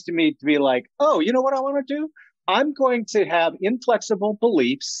almost seems to me to be like, oh, you know what I want to do? I'm going to have inflexible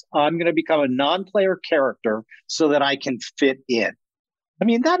beliefs. I'm going to become a non-player character so that I can fit in. I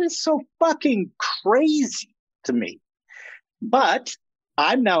mean, that is so fucking crazy to me. But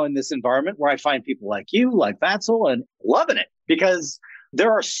I'm now in this environment where I find people like you, like Vatsal, and loving it because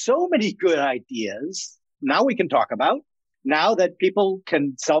there are so many good ideas now we can talk about, now that people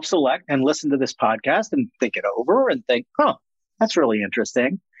can self-select and listen to this podcast and think it over and think, that's really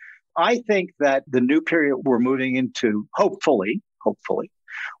interesting. I think that the new period we're moving into, hopefully,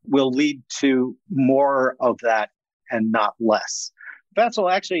 will lead to more of that and not less.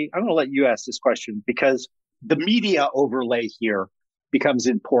 Vatsal, actually, I'm going to let you ask this question because the media overlay here becomes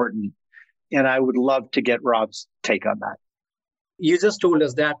important. And I would love to get Rob's take on that. You just told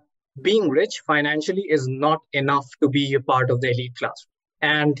us that being rich financially is not enough to be a part of the elite class.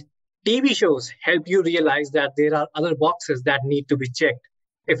 And TV shows help you realize that there are other boxes that need to be checked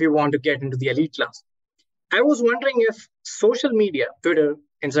if you want to get into the elite class. I was wondering if social media, Twitter,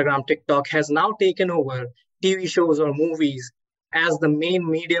 Instagram, TikTok, has now taken over TV shows or movies as the main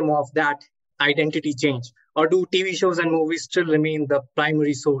medium of that identity change? Or do TV shows and movies still remain the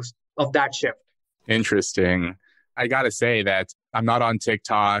primary source of that shift? Interesting. I got to say that I'm not on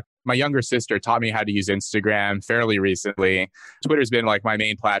TikTok. My younger sister taught me how to use Instagram fairly recently. Twitter's been like my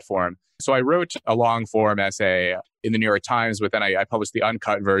main platform. So I wrote a long form essay in the New York Times, but then I published the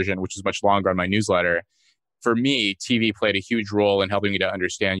uncut version, which is much longer on my newsletter. For me, TV played a huge role in helping me to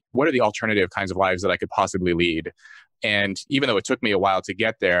understand what are the alternative kinds of lives that I could possibly lead. And even though it took me a while to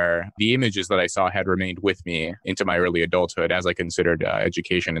get there, the images that I saw had remained with me into my early adulthood as I considered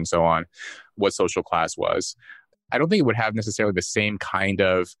education and so on, what social class was. I don't think it would have necessarily the same kind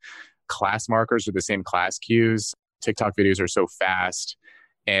of class markers or the same class cues. TikTok videos are so fast,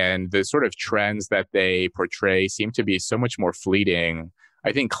 and the sort of trends that they portray seem to be so much more fleeting.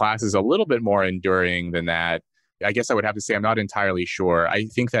 I think class is a little bit more enduring than that. I guess I would have to say I'm not entirely sure. I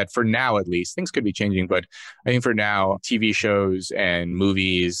think that for now, at least, things could be changing, but I think for now, TV shows and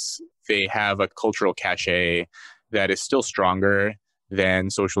movies, they have a cultural cachet that is still stronger than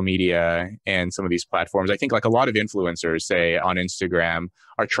social media and some of these platforms. I think like a lot of influencers, say on Instagram,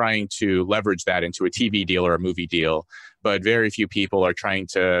 are trying to leverage that into a TV deal or a movie deal. But very few people are trying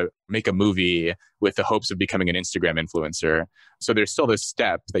to make a movie with the hopes of becoming an Instagram influencer. So there's still this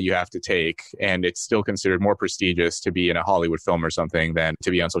step that you have to take, and it's still considered more prestigious to be in a Hollywood film or something than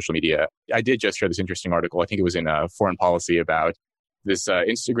to be on social media. I did just share this interesting article. I think it was in Foreign Policy about this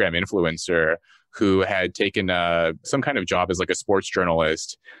Instagram influencer who had taken some kind of job as like a sports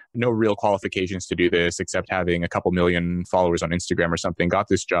journalist, no real qualifications to do this except having a couple million followers on Instagram or something, got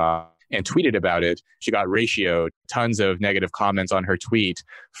this job and tweeted about it. She got ratioed, tons of negative comments on her tweet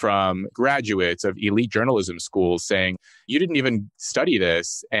from graduates of elite journalism schools saying, you didn't even study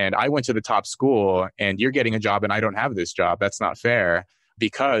this, and I went to the top school, and you're getting a job and I don't have this job. That's not fair.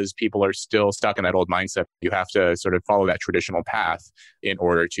 Because people are still stuck in that old mindset. You have to sort of follow that traditional path in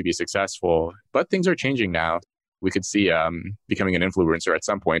order to be successful. But things are changing now. We could see becoming an influencer at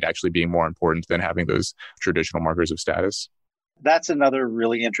some point actually being more important than having those traditional markers of status. That's another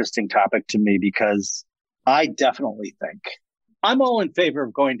really interesting topic to me because I definitely think I'm all in favor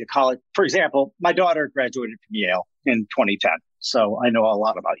of going to college. For example, my daughter graduated from Yale in 2010, so I know a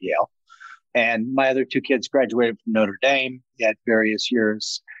lot about Yale. And my other two kids graduated from Notre Dame at various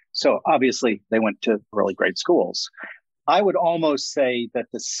years. So obviously they went to really great schools. I would almost say that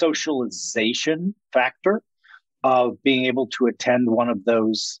the socialization factor of being able to attend one of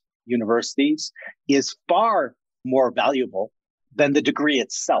those universities is far more valuable than the degree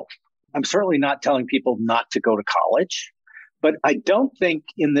itself. I'm certainly not telling people not to go to college, but I don't think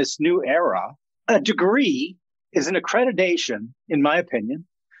in this new era, a degree is an accreditation, in my opinion,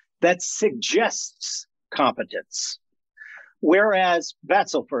 that suggests competence. Whereas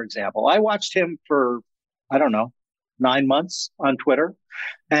Batzel, for example, I watched him for, 9 months on Twitter,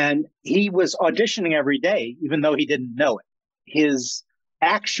 and he was auditioning every day, even though he didn't know it. His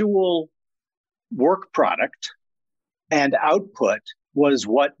actual work product and output was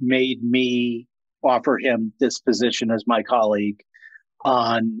what made me offer him this position as my colleague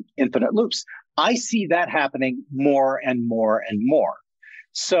on Infinite Loops. I see that happening more and more and more.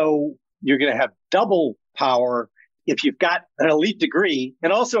 So you're going to have double power if you've got an elite degree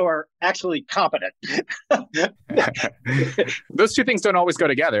and also are actually competent. Those two things don't always go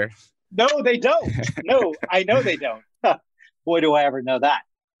together. No, they don't. No, I know they don't. Boy, do I ever know that.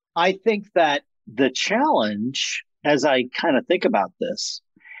 I think that the challenge, as I kind of think about this,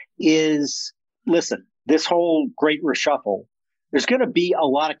 is, listen, this whole great reshuffle, there's going to be a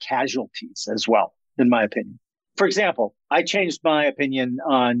lot of casualties as well, in my opinion. For example, I changed my opinion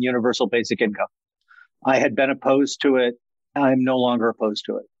on universal basic income. I had been opposed to it. I'm no longer opposed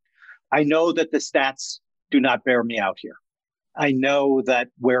to it. I know that the stats do not bear me out here. I know that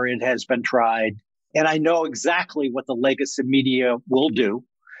where it has been tried, and I know exactly what the legacy media will do.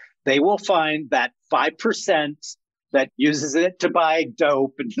 They will find that 5% that uses it to buy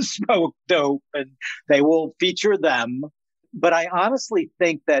dope and smoke dope, and they will feature them. But I honestly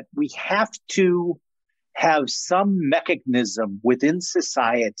think that we have to have some mechanism within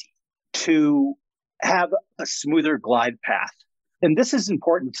society to have a smoother glide path. And this is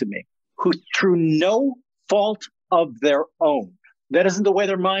important to me, who through no fault of their own, that isn't the way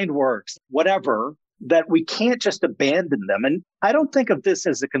their mind works, whatever, that we can't just abandon them. And I don't think of this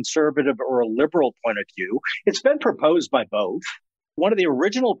as a conservative or a liberal point of view. It's been proposed by both. One of the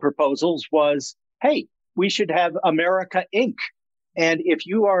original proposals was, hey, we should have America Inc. And if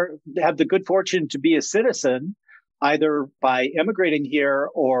you have the good fortune to be a citizen, either by immigrating here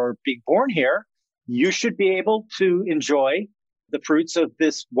or being born here, you should be able to enjoy the fruits of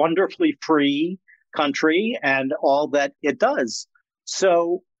this wonderfully free country and all that it does.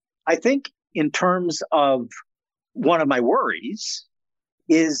 So I think in terms of one of my worries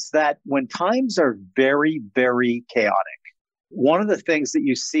is that when times are very, very chaotic, one of the things that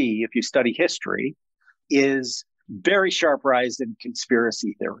you see if you study history is very sharp rise in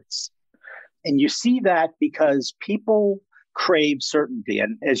conspiracy theories. And you see that because people crave certainty.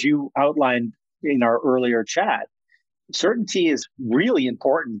 And as you outlined in our earlier chat, certainty is really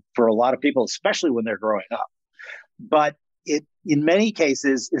important for a lot of people, especially when they're growing up. But it, in many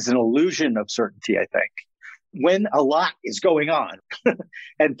cases, is an illusion of certainty, I think. When a lot is going on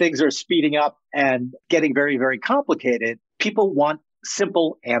and things are speeding up and getting very, very complicated, people want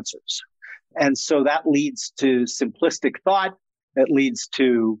simple answers. And so that leads to simplistic thought. It leads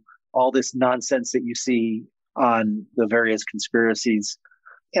to all this nonsense that you see on the various conspiracies.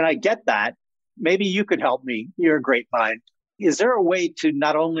 And I get that. Maybe you could help me. You're a great mind. Is there a way to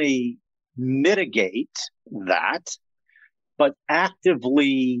not only mitigate that, but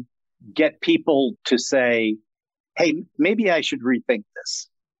actively get people to say, hey, maybe I should rethink this?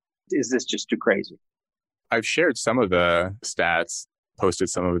 Is this just too crazy? I've shared some of the stats, posted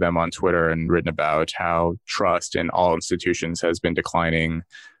some of them on Twitter, and written about how trust in all institutions has been declining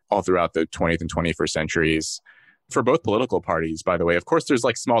all throughout the 20th and 21st centuries. For both political parties, by the way. Of course, there's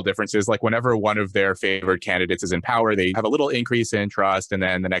like small differences. Like whenever one of their favored candidates is in power, they have a little increase in trust, and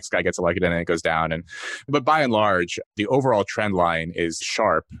then the next guy gets elected and then it goes down. But by and large, the overall trend line is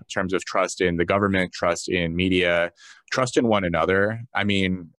sharp in terms of trust in the government, trust in media, trust in one another. I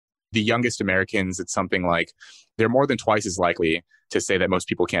mean, the youngest Americans, it's something like they're more than twice as likely to say that most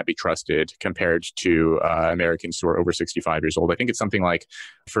people can't be trusted compared to Americans who are over 65 years old. I think it's something like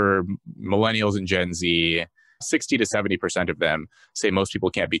for millennials and Gen Z, 60 to 70% of them say most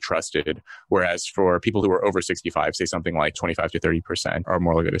people can't be trusted. Whereas for people who are over 65, say something like 25 to 30% are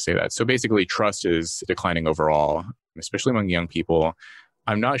more likely to say that. So basically, trust is declining overall, especially among young people.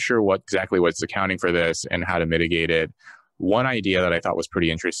 I'm not sure exactly what's accounting for this and how to mitigate it. One idea that I thought was pretty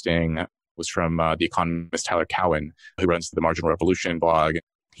interesting was from the economist Tyler Cowen, who runs the Marginal Revolution blog.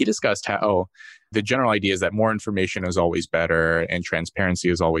 He discussed how the general idea is that more information is always better and transparency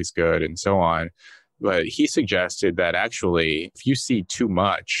is always good and so on. But he suggested that actually, if you see too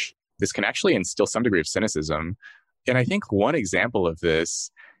much, this can actually instill some degree of cynicism. And I think one example of this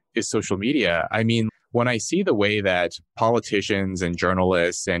is social media. I mean, when I see the way that politicians and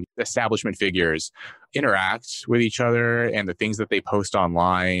journalists and establishment figures interact with each other and the things that they post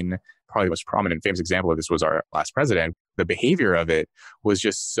online, probably the most prominent famous example of this was our last president. The behavior of it was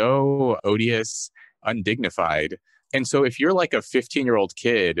just so odious, undignified. And so if you're like a 15-year-old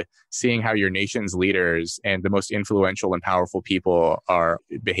kid seeing how your nation's leaders and the most influential and powerful people are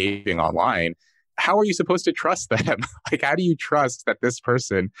behaving online, how are you supposed to trust them? Like, how do you trust that this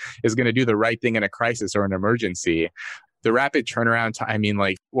person is going to do the right thing in a crisis or an emergency? The rapid turnaround time, I mean,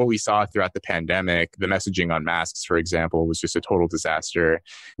 like what we saw throughout the pandemic, the messaging on masks, for example, was just a total disaster.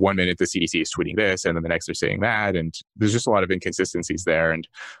 1 minute, the CDC is tweeting this, and then the next they're saying that. And there's just a lot of inconsistencies there. And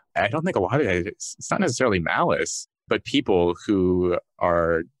I don't think a lot of it, it's not necessarily malice, but people who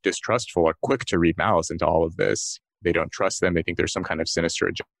are distrustful are quick to read malice into all of this. They don't trust them. They think there's some kind of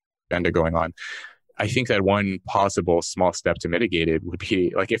sinister agenda going on. I think that one possible small step to mitigate it would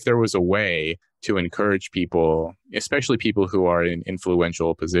be like if there was a way to encourage people, especially people who are in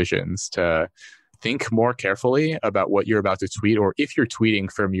influential positions, to think more carefully about what you're about to tweet, or if you're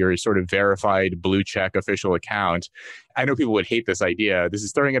tweeting from your sort of verified blue check official account. I know people would hate this idea. This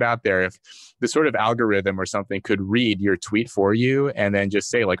is throwing it out there. If the sort of algorithm or something could read your tweet for you and then just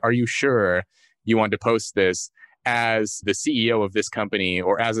say, like, are you sure you want to post this as the CEO of this company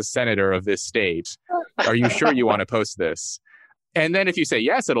or as a senator of this state? Are you sure you want to post this? And then if you say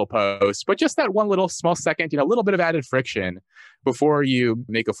yes, it'll post, but just that one little small second, a little bit of added friction before you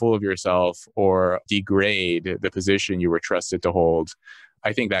make a fool of yourself or degrade the position you were trusted to hold.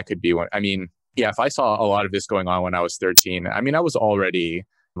 I think that could be one. I mean, yeah, if I saw a lot of this going on when I was 13, I mean, I was already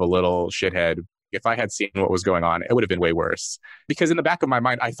a little shithead. If I had seen what was going on, it would have been way worse. Because in the back of my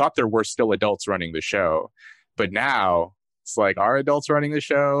mind, I thought there were still adults running the show. But now it's like, are adults running the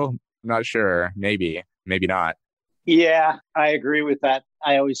show? I'm not sure. Maybe, maybe not. Yeah, I agree with that.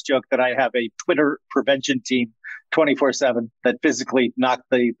 I always joke that I have a Twitter prevention team 24/7 that physically knock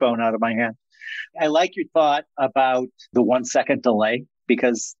the phone out of my hand. I like your thought about the 1 second delay,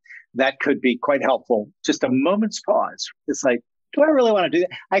 because that could be quite helpful. Just a moment's pause. It's like, do I really want to do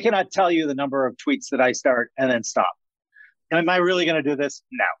that? I cannot tell you the number of tweets that I start and then stop. Am I really going to do this?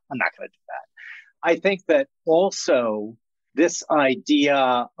 No, I'm not going to do that. I think that also this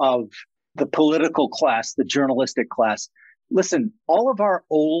idea of the political class, the journalistic class. Listen, all of our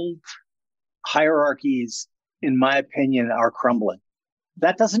old hierarchies, in my opinion, are crumbling.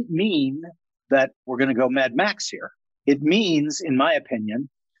 That doesn't mean that we're going to go Mad Max here. It means, in my opinion,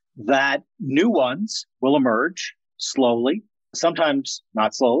 that new ones will emerge slowly, sometimes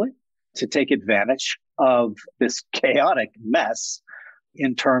not slowly, to take advantage of this chaotic mess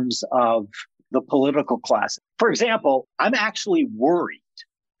in terms of the political class. For example, I'm actually worried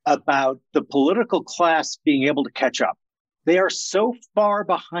about the political class being able to catch up. They are so far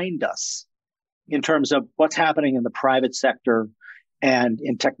behind us in terms of what's happening in the private sector and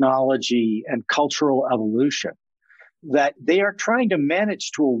in technology and cultural evolution, that they are trying to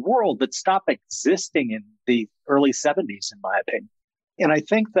manage to a world that stopped existing in the early 70s, in my opinion. And I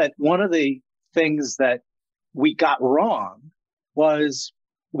think that one of the things that we got wrong was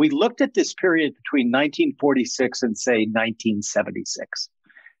we looked at this period between 1946 and, say, 1976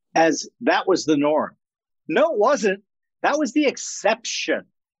 as that was the norm. No, it wasn't. That was the exception.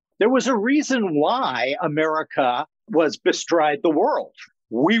 There was a reason why America was bestride the world.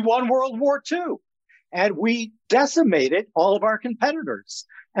 We won World War II, and we decimated all of our competitors.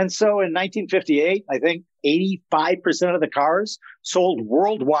 And so in 1958, I think 85% of the cars sold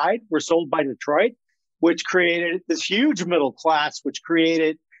worldwide were sold by Detroit, which created this huge middle class, which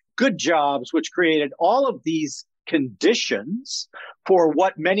created good jobs, which created all of these conditions for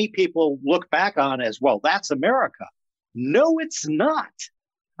what many people look back on as, well, that's America. No, it's not.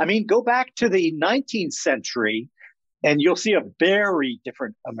 I mean, go back to the 19th century and you'll see a very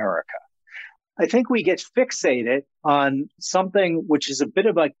different America. I think we get fixated on something which is a bit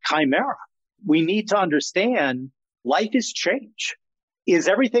of a chimera. We need to understand life is change. Is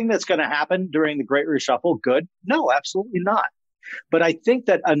everything that's going to happen during the Great Reshuffle good? No, absolutely not. But I think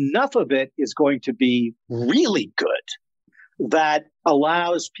that enough of it is going to be really good that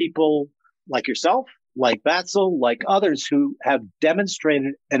allows people like yourself, like Batzel, like others who have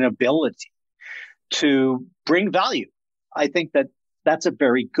demonstrated an ability to bring value. I think that that's a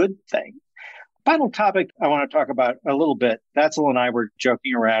very good thing. Final topic I want to talk about a little bit. Batzel and I were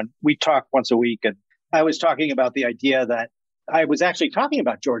joking around. We talk once a week, and I was talking about the idea that I was actually talking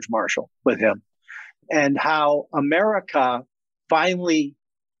about George Marshall with him and how America finally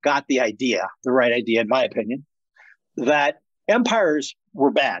got the idea, the right idea, in my opinion, that empires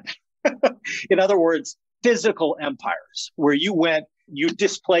were bad. In other words, physical empires, where you went, you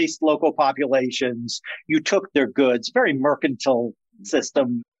displaced local populations, you took their goods, very mercantile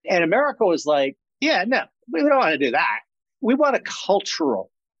system. And America was like, yeah, no, we don't want to do that. We want a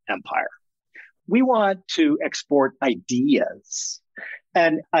cultural empire. We want to export ideas.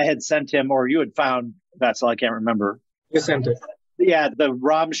 And I had sent him, or you had found, that's all, I can't remember. You sent it. Yeah, the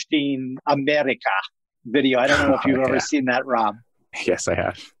Rammstein America video. I don't know if you've ever seen that, Rob. Yes, I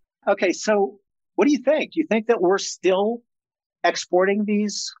have. Okay, so what do you think? Do you think that we're still exporting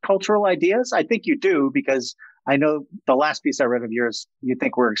these cultural ideas? I think you do, because I know the last piece I read of yours, you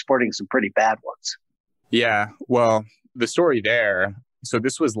think we're exporting some pretty bad ones. Yeah, well, the story there, so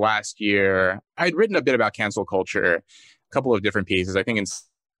this was last year. I'd written a bit about cancel culture, a couple of different pieces, I think in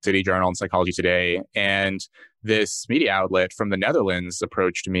City Journal and Psychology Today. And this media outlet from the Netherlands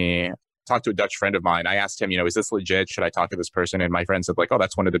approached me, talked to a Dutch friend of mine. I asked him, is this legit? Should I talk to this person? And my friend said, oh,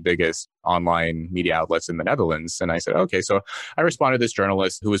 that's one of the biggest online media outlets in the Netherlands. And I said, okay. So I responded to this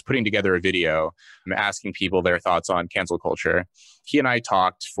journalist who was putting together a video asking people their thoughts on cancel culture. He and I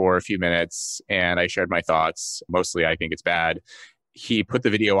talked for a few minutes and I shared my thoughts. Mostly, I think it's bad. He put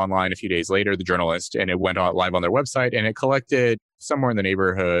the video online a few days later, the journalist, and it went live on their website, and it collected somewhere in the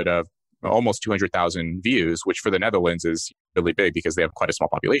neighborhood of almost 200,000 views, which for the Netherlands is really big because they have quite a small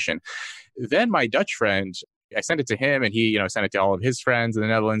population. Then my Dutch friend, I sent it to him and he, sent it to all of his friends in the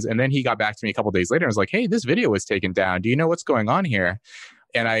Netherlands. And then he got back to me a couple of days later and was like, hey, this video was taken down. Do you know what's going on here?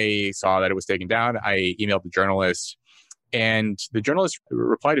 And I saw that it was taken down. I emailed the journalist and the journalist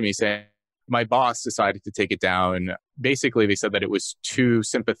replied to me saying, my boss decided to take it down. Basically, they said that it was too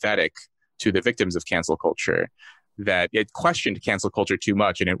sympathetic to the victims of cancel culture, that it questioned cancel culture too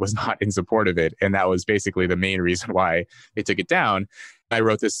much and it was not in support of it. And that was basically the main reason why they took it down. I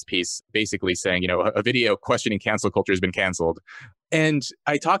wrote this piece basically saying, a video questioning cancel culture has been canceled. And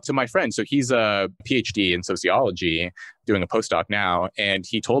I talked to my friend. So he's a PhD in sociology, doing a postdoc now. And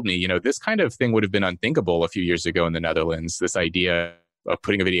he told me, this kind of thing would have been unthinkable a few years ago in the Netherlands, this idea of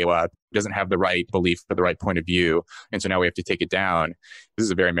putting a video up, doesn't have the right belief or the right point of view. And so now we have to take it down. This is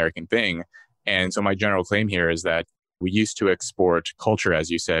a very American thing. And so my general claim here is that we used to export culture,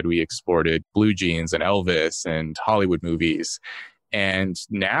 as you said. We exported Blue Jeans and Elvis and Hollywood movies. And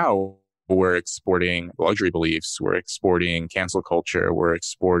now We're exporting luxury beliefs. We're exporting cancel culture. We're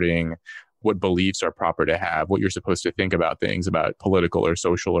exporting what beliefs are proper to have, what you're supposed to think about things, about political or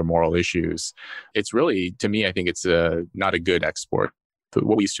social or moral issues. It's really, to me, I think it's not a good export.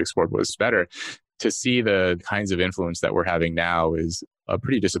 What we used to export was better. To see the kinds of influence that we're having now is a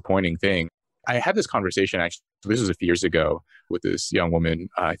pretty disappointing thing. I had this conversation, actually, this was a few years ago, with this young woman.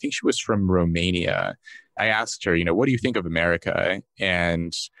 I think she was from Romania. I asked her, what do you think of America?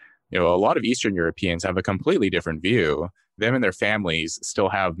 And, a lot of Eastern Europeans have a completely different view. Them and their families still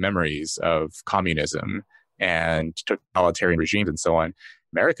have memories of communism and totalitarian regimes and so on.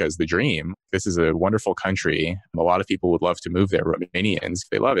 America is the dream. This is a wonderful country. A lot of people would love to move there, Romanians,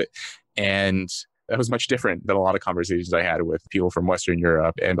 they love it. And that was much different than a lot of conversations I had with people from Western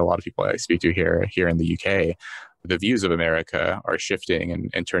Europe and a lot of people I speak to here in the UK. The views of America are shifting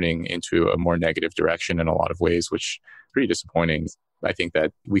and turning into a more negative direction in a lot of ways, which is pretty disappointing. I think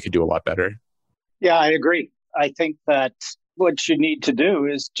that we could do a lot better. Yeah, I agree. I think that what you need to do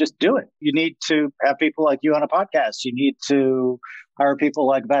is just do it. You need to have people like you on a podcast. You need to hire people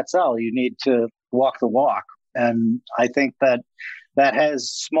like Vatzel. You need to walk the walk. And I think that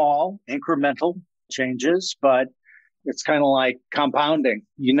has small incremental changes, but it's kind of like compounding.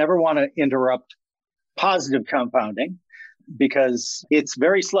 You never want to interrupt positive compounding because it's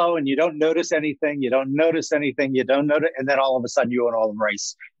very slow and you don't notice anything. And then all of a sudden you own all the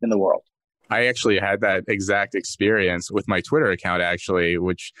race in the world. I actually had that exact experience with my Twitter account, actually,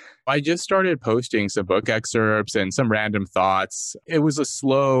 which I just started posting some book excerpts and some random thoughts. It was a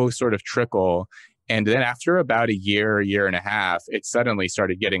slow sort of trickle. And then after about a year and a half, it suddenly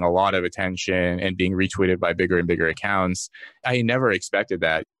started getting a lot of attention and being retweeted by bigger and bigger accounts. I never expected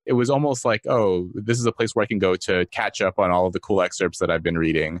that. It was almost like, oh, this is a place where I can go to catch up on all of the cool excerpts that I've been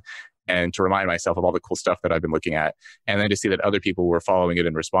reading and to remind myself of all the cool stuff that I've been looking at. And then to see that other people were following it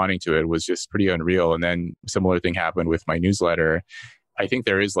and responding to it was just pretty unreal. And then a similar thing happened with my newsletter. I think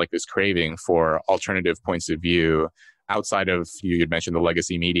there is like this craving for alternative points of view outside of, you had mentioned the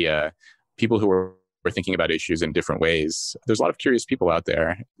legacy media, people who are thinking about issues in different ways. There's a lot of curious people out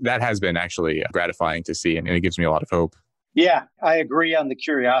there. That has been actually gratifying to see, and it gives me a lot of hope. Yeah, I agree on the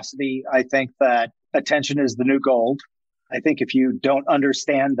curiosity. I think that attention is the new gold. I think if you don't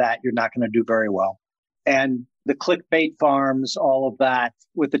understand that, you're not going to do very well. And the clickbait farms, all of that,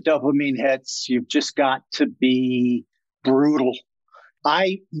 with the dopamine hits, you've just got to be brutal.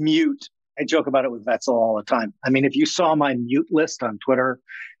 I joke about it with Vatzel all the time. I mean, if you saw my mute list on Twitter,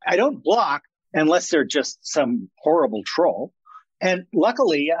 I don't block unless they're just some horrible troll. And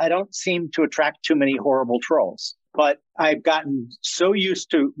luckily, I don't seem to attract too many horrible trolls. But I've gotten so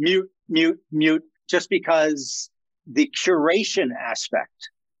used to mute, just because the curation aspect.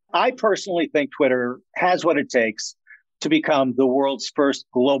 I personally think Twitter has what it takes to become the world's first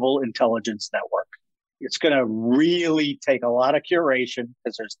global intelligence network. It's going to really take a lot of curation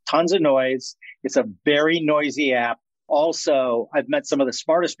because there's tons of noise. It's a very noisy app. Also, I've met some of the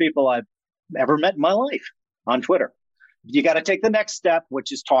smartest people I've ever met in my life on Twitter. You got to take the next step,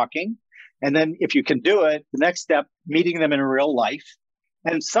 which is talking. And then if you can do it, the next step, meeting them in real life.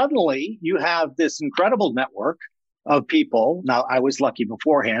 And suddenly you have this incredible network of people. Now, I was lucky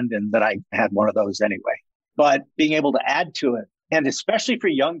beforehand and that I had one of those anyway, but being able to add to it, and especially for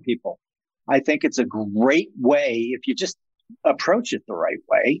young people, I think it's a great way. If you just approach it the right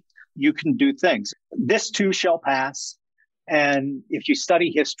way, you can do things. This too shall pass. And if you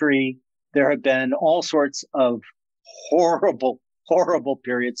study history, there have been all sorts of horrible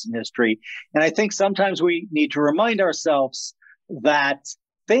periods in history. And I think sometimes we need to remind ourselves that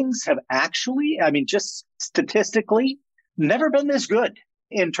things have actually, just statistically, never been this good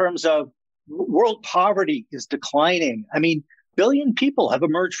in terms of world poverty is declining. Billion people have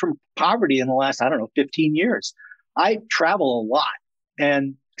emerged from poverty in the last, 15 years. I travel a lot,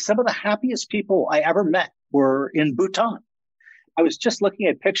 and some of the happiest people I ever met were in Bhutan. I was just looking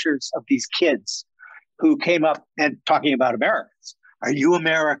at pictures of these kids who came up and talking about Americans. Are you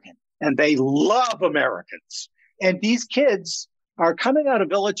American? And they love Americans. And these kids are coming out of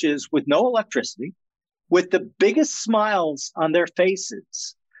villages with no electricity, with the biggest smiles on their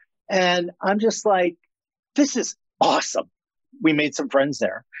faces. And I'm just like, this is awesome. We made some friends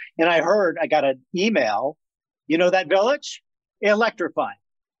there. And I got an email, that village? Electrified.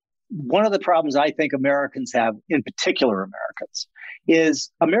 One of the problems I think Americans have, in particular Americans,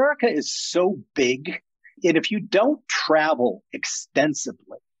 is America is so big. And if you don't travel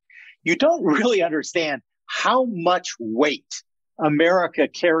extensively, you don't really understand how much weight America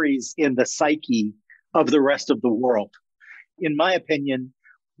carries in the psyche of the rest of the world. In my opinion,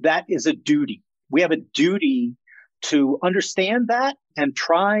 that is a duty. We have a duty to understand that and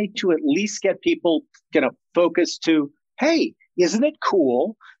try to at least get people focused to, hey, isn't it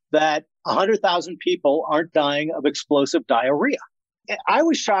cool that 100,000 people aren't dying of explosive diarrhea? I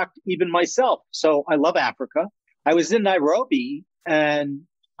was shocked even myself. So I love Africa. I was in Nairobi and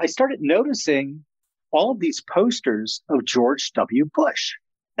I started noticing all of these posters of George W. Bush.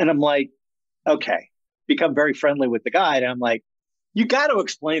 And I'm like, okay, become very friendly with the guy. And I'm like, you got to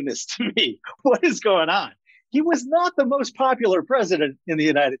explain this to me. What is going on? He was not the most popular president in the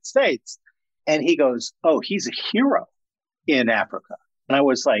United States. And he goes, oh, he's a hero in Africa. And I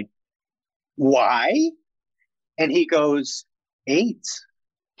was like, why? And he goes, AIDS.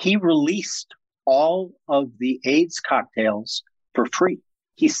 He released all of the AIDS cocktails for free.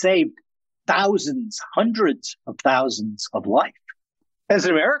 He saved thousands, hundreds of thousands of lives. As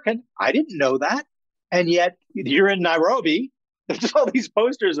an American, I didn't know that. And yet you're in Nairobi, there's all these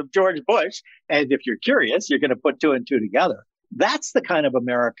posters of George Bush. And if you're curious, you're going to put two and two together. That's the kind of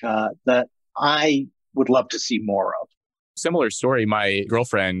America that I would love to see more of. Similar story. My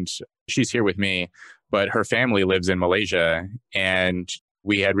girlfriend, she's here with me, but her family lives in Malaysia. And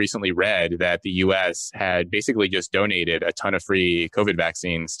we had recently read that the US had basically just donated a ton of free COVID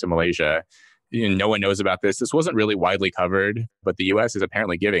vaccines to Malaysia. No one knows about this. This wasn't really widely covered, but the US is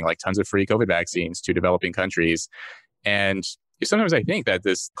apparently giving like tons of free COVID vaccines to developing countries. And sometimes I think that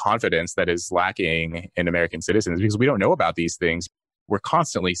this confidence that is lacking in American citizens, because we don't know about these things, we're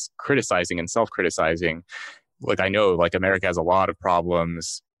constantly criticizing and self-criticizing. Like I know like America has a lot of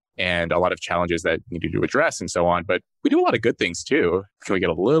problems and a lot of challenges that need to address and so on. But we do a lot of good things too. Can we get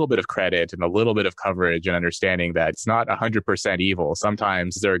a little bit of credit and a little bit of coverage and understanding that it's not 100% evil?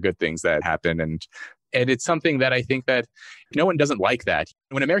 Sometimes there are good things that happen. And it's something that I think that no one doesn't like that.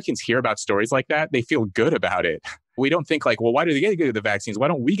 When Americans hear about stories like that, they feel good about it. We don't think like, well, why do they get the vaccines? Why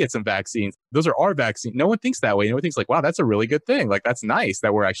don't we get some vaccines? Those are our vaccines. No one thinks that way. No one thinks like, wow, that's a really good thing. Like, that's nice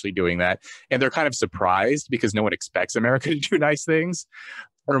that we're actually doing that. And they're kind of surprised because no one expects America to do nice things.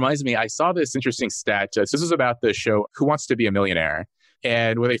 It reminds me, I saw this interesting stat. This is about the show Who Wants to Be a Millionaire?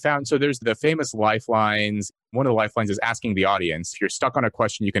 And what they found, so there's the famous lifelines. One of the lifelines is asking the audience. If you're stuck on a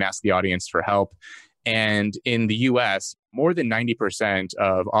question, you can ask the audience for help. And in the US, more than 90%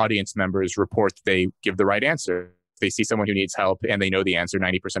 of audience members report that they give the right answer. If they see someone who needs help and they know the answer,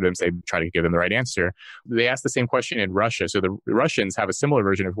 90% of them say try to give them the right answer. They asked the same question in Russia. So the Russians have a similar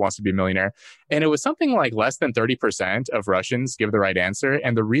version of Who Wants to Be a Millionaire. And it was something like less than 30% of Russians give the right answer.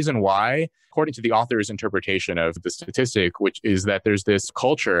 And the reason why, according to the author's interpretation of the statistic, which is that there's this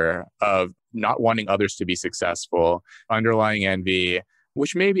culture of not wanting others to be successful, underlying envy,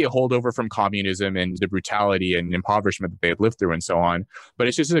 which may be a holdover from communism and the brutality and impoverishment that they had lived through and so on. But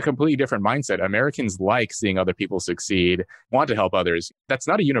it's just a completely different mindset. Americans like seeing other people succeed, want to help others. That's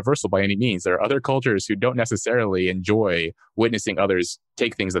not a universal by any means. There are other cultures who don't necessarily enjoy witnessing others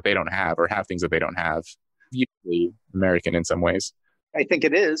take things that they don't have or have things that they don't have. Usually American in some ways. I think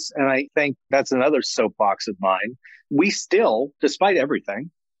it is. And I think that's another soapbox of mine. We still, despite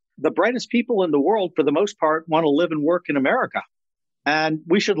everything, the brightest people in the world, for the most part, want to live and work in America. And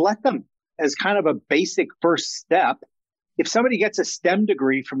we should let them as kind of a basic first step. If somebody gets a STEM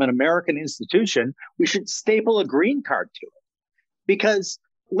degree from an American institution, we should staple a green card to it. Because,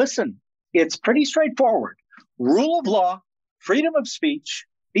 listen, it's pretty straightforward. Rule of law, freedom of speech,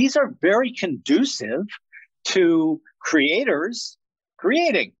 these are very conducive to creators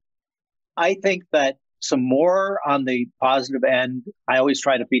creating. I think that some more on the positive end, I always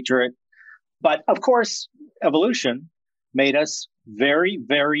try to feature it. But of course, evolution made us very,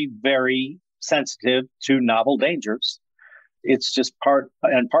 very, very sensitive to novel dangers. It's just part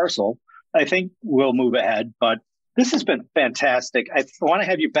and parcel. I think we'll move ahead, but this has been fantastic. I want to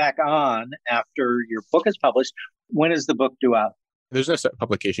have you back on after your book is published. When is the book due out? There's no set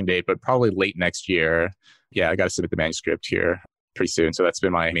publication date, but probably late next year. Yeah, I got to submit the manuscript here pretty soon. So that's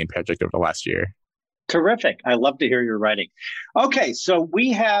been my main project over the last year. Terrific. I love to hear your writing. Okay, so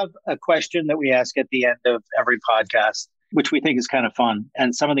we have a question that we ask at the end of every podcast, which we think is kind of fun.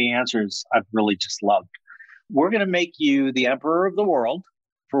 And some of the answers I've really just loved. We're going to make you the emperor of the world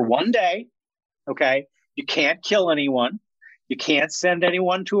for one day. Okay. You can't kill anyone. You can't send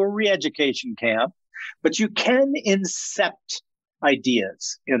anyone to a re-education camp, but you can incept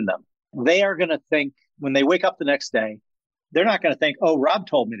ideas in them. They are going to think when they wake up the next day, they're not going to think, oh, Rob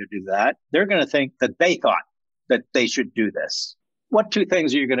told me to do that. They're going to think that they thought that they should do this. What two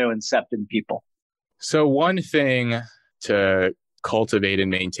things are you going to incept in people? So one thing to cultivate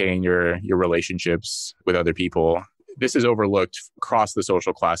and maintain your relationships with other people. This is overlooked across the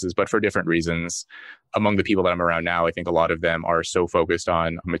social classes, but for different reasons. Among the people that I'm around now, I think a lot of them are so focused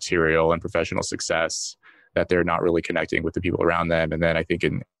on material and professional success that they're not really connecting with the people around them. And then I think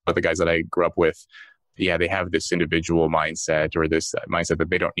in the guys that I grew up with, yeah, they have this individual mindset or this mindset that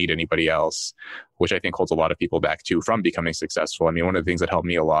they don't need anybody else, which I think holds a lot of people back too from becoming successful. I mean, one of the things that helped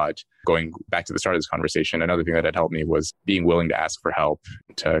me a lot, going back to the start of this conversation, another thing that had helped me was being willing to ask for help,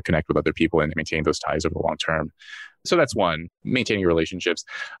 to connect with other people and maintain those ties over the long term. So that's one, maintaining relationships.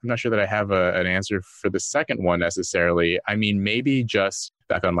 I'm not sure that I have an answer for the second one necessarily. I mean, maybe just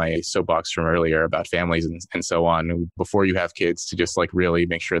back on my soapbox from earlier about families and so on, before you have kids, to just like really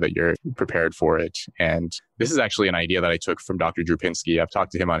make sure that you're prepared for it. And this is actually an idea that I took from Dr. Drew Pinsky. I've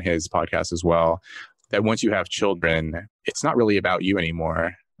talked to him on his podcast as well, that once you have children, it's not really about you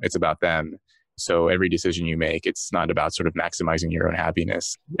anymore. It's about them. So every decision you make, it's not about sort of maximizing your own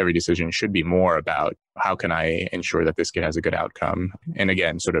happiness. Every decision should be more about how can I ensure that this kid has a good outcome? And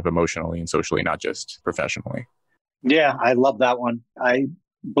again, sort of emotionally and socially, not just professionally. Yeah, I love that one. I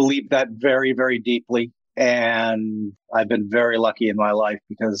believe that very, very deeply. And I've been very lucky in my life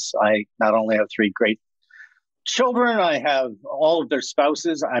because I not only have 3 great children, I have all of their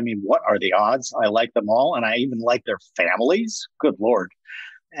spouses. I mean, what are the odds? I like them all. And I even like their families. Good Lord.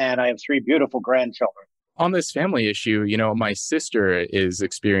 And I have 3 beautiful grandchildren. On this family issue, my sister is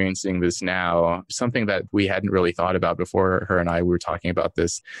experiencing this now, something that we hadn't really thought about before. Her and I were talking about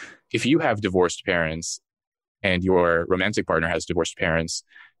this. If you have divorced parents and your romantic partner has divorced parents,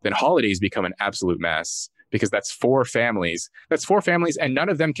 then holidays become an absolute mess because that's 4 families. That's 4 families and none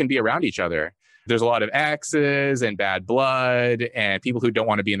of them can be around each other. There's a lot of exes and bad blood and people who don't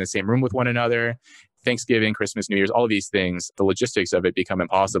want to be in the same room with one another. Thanksgiving, Christmas, New Year's, all of these things, the logistics of it become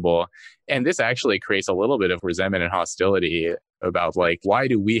impossible. And this actually creates a little bit of resentment and hostility about like, why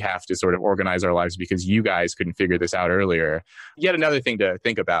do we have to sort of organize our lives because you guys couldn't figure this out earlier? Yet another thing to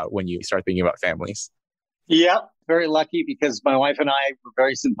think about when you start thinking about families. Yeah, very lucky because my wife and I were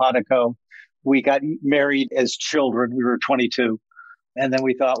very simpatico. We got married as children. We were 22. And then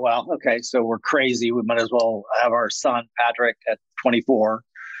we thought, well, okay, so we're crazy. We might as well have our son, Patrick, at 24.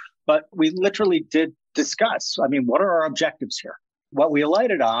 But we literally did discuss, I mean, what are our objectives here? What we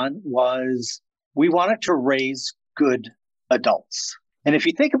alighted on was we wanted to raise good adults. And if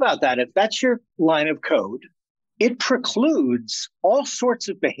you think about that, if that's your line of code, it precludes all sorts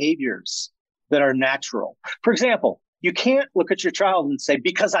of behaviors that are natural. For example, you can't look at your child and say,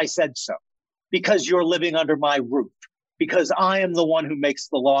 because I said so, because you're living under my roof, because I am the one who makes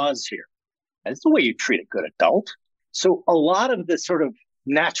the laws here. That's the way you treat a good adult. So a lot of the sort of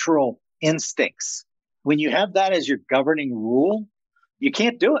natural instincts, when you have that as your governing rule, you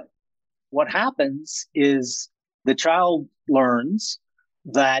can't do it. What happens is the child learns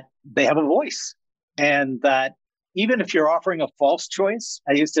that they have a voice and that even if you're offering a false choice,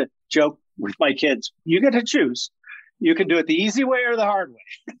 I used to joke with my kids, you get to choose. You can do it the easy way or the hard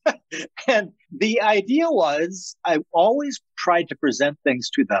way. And the idea was I always tried to present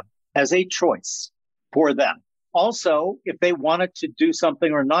things to them as a choice for them. Also, if they wanted to do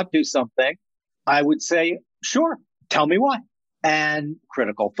something or not do something, I would say, sure, tell me why. And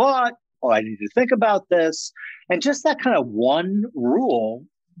critical thought, oh, I need to think about this. And just that kind of one rule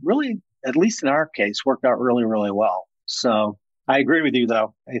really, at least in our case, worked out really, really well. So I agree with you,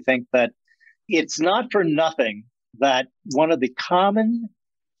 though. I think that it's not for nothing that one of the common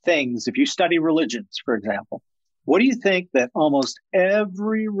things, if you study religions, for example, what do you think that almost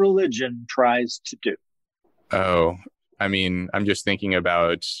every religion tries to do? Oh, I mean, I'm just thinking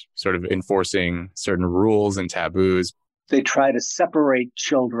about sort of enforcing certain rules and taboos. They try to separate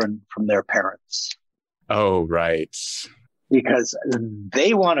children from their parents. Oh, right. Because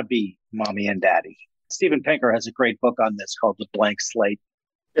they want to be mommy and daddy. Steven Pinker has a great book on this called The Blank Slate.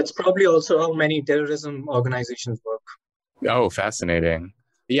 It's probably also how many terrorism organizations work. Oh, fascinating.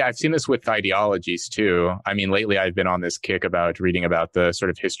 Yeah, I've seen this with ideologies too. I mean, lately I've been on this kick about reading about the sort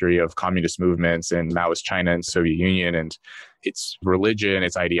of history of communist movements in Maoist China and Soviet Union. And it's religion,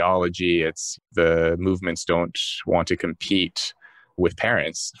 it's ideology, it's the movements don't want to compete with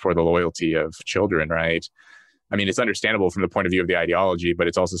parents for the loyalty of children, right? I mean, it's understandable from the point of view of the ideology, but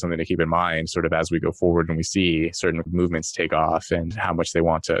it's also something to keep in mind sort of as we go forward when we see certain movements take off and how much they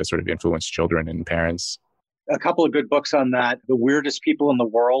want to sort of influence children and parents. A couple of good books on that. The Weirdest People in the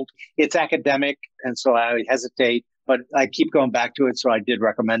World. It's academic, and so I hesitate, but I keep going back to it, so I did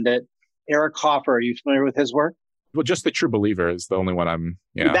recommend it. Eric Hoffer, are you familiar with his work? Well, just The True Believer is the only one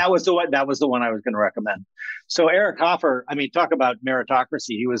That was the one I was going to recommend. So Eric Hoffer, I mean, talk about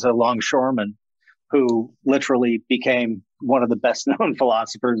meritocracy. He was a longshoreman who literally became one of the best known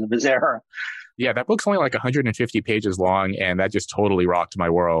philosophers of his era. Yeah, that book's only like 150 pages long, and that just totally rocked my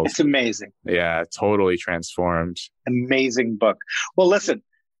world. It's amazing. Yeah, totally transformed. Amazing book. Well, listen,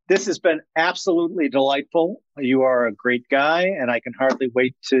 This has been absolutely delightful. You are a great guy, and I can hardly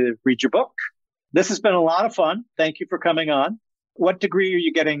wait to read your book. This has been a lot of fun. Thank you for coming on. What degree are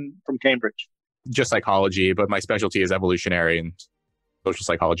you getting from Cambridge? Just psychology, but my specialty is evolutionary and social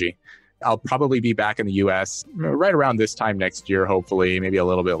psychology. I'll probably be back in the US right around this time next year, hopefully, maybe a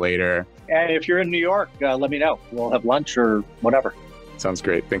little bit later. And if you're in New York, let me know. We'll have lunch or whatever. Sounds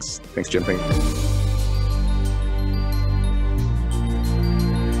great. Thanks, Jim. Thank you.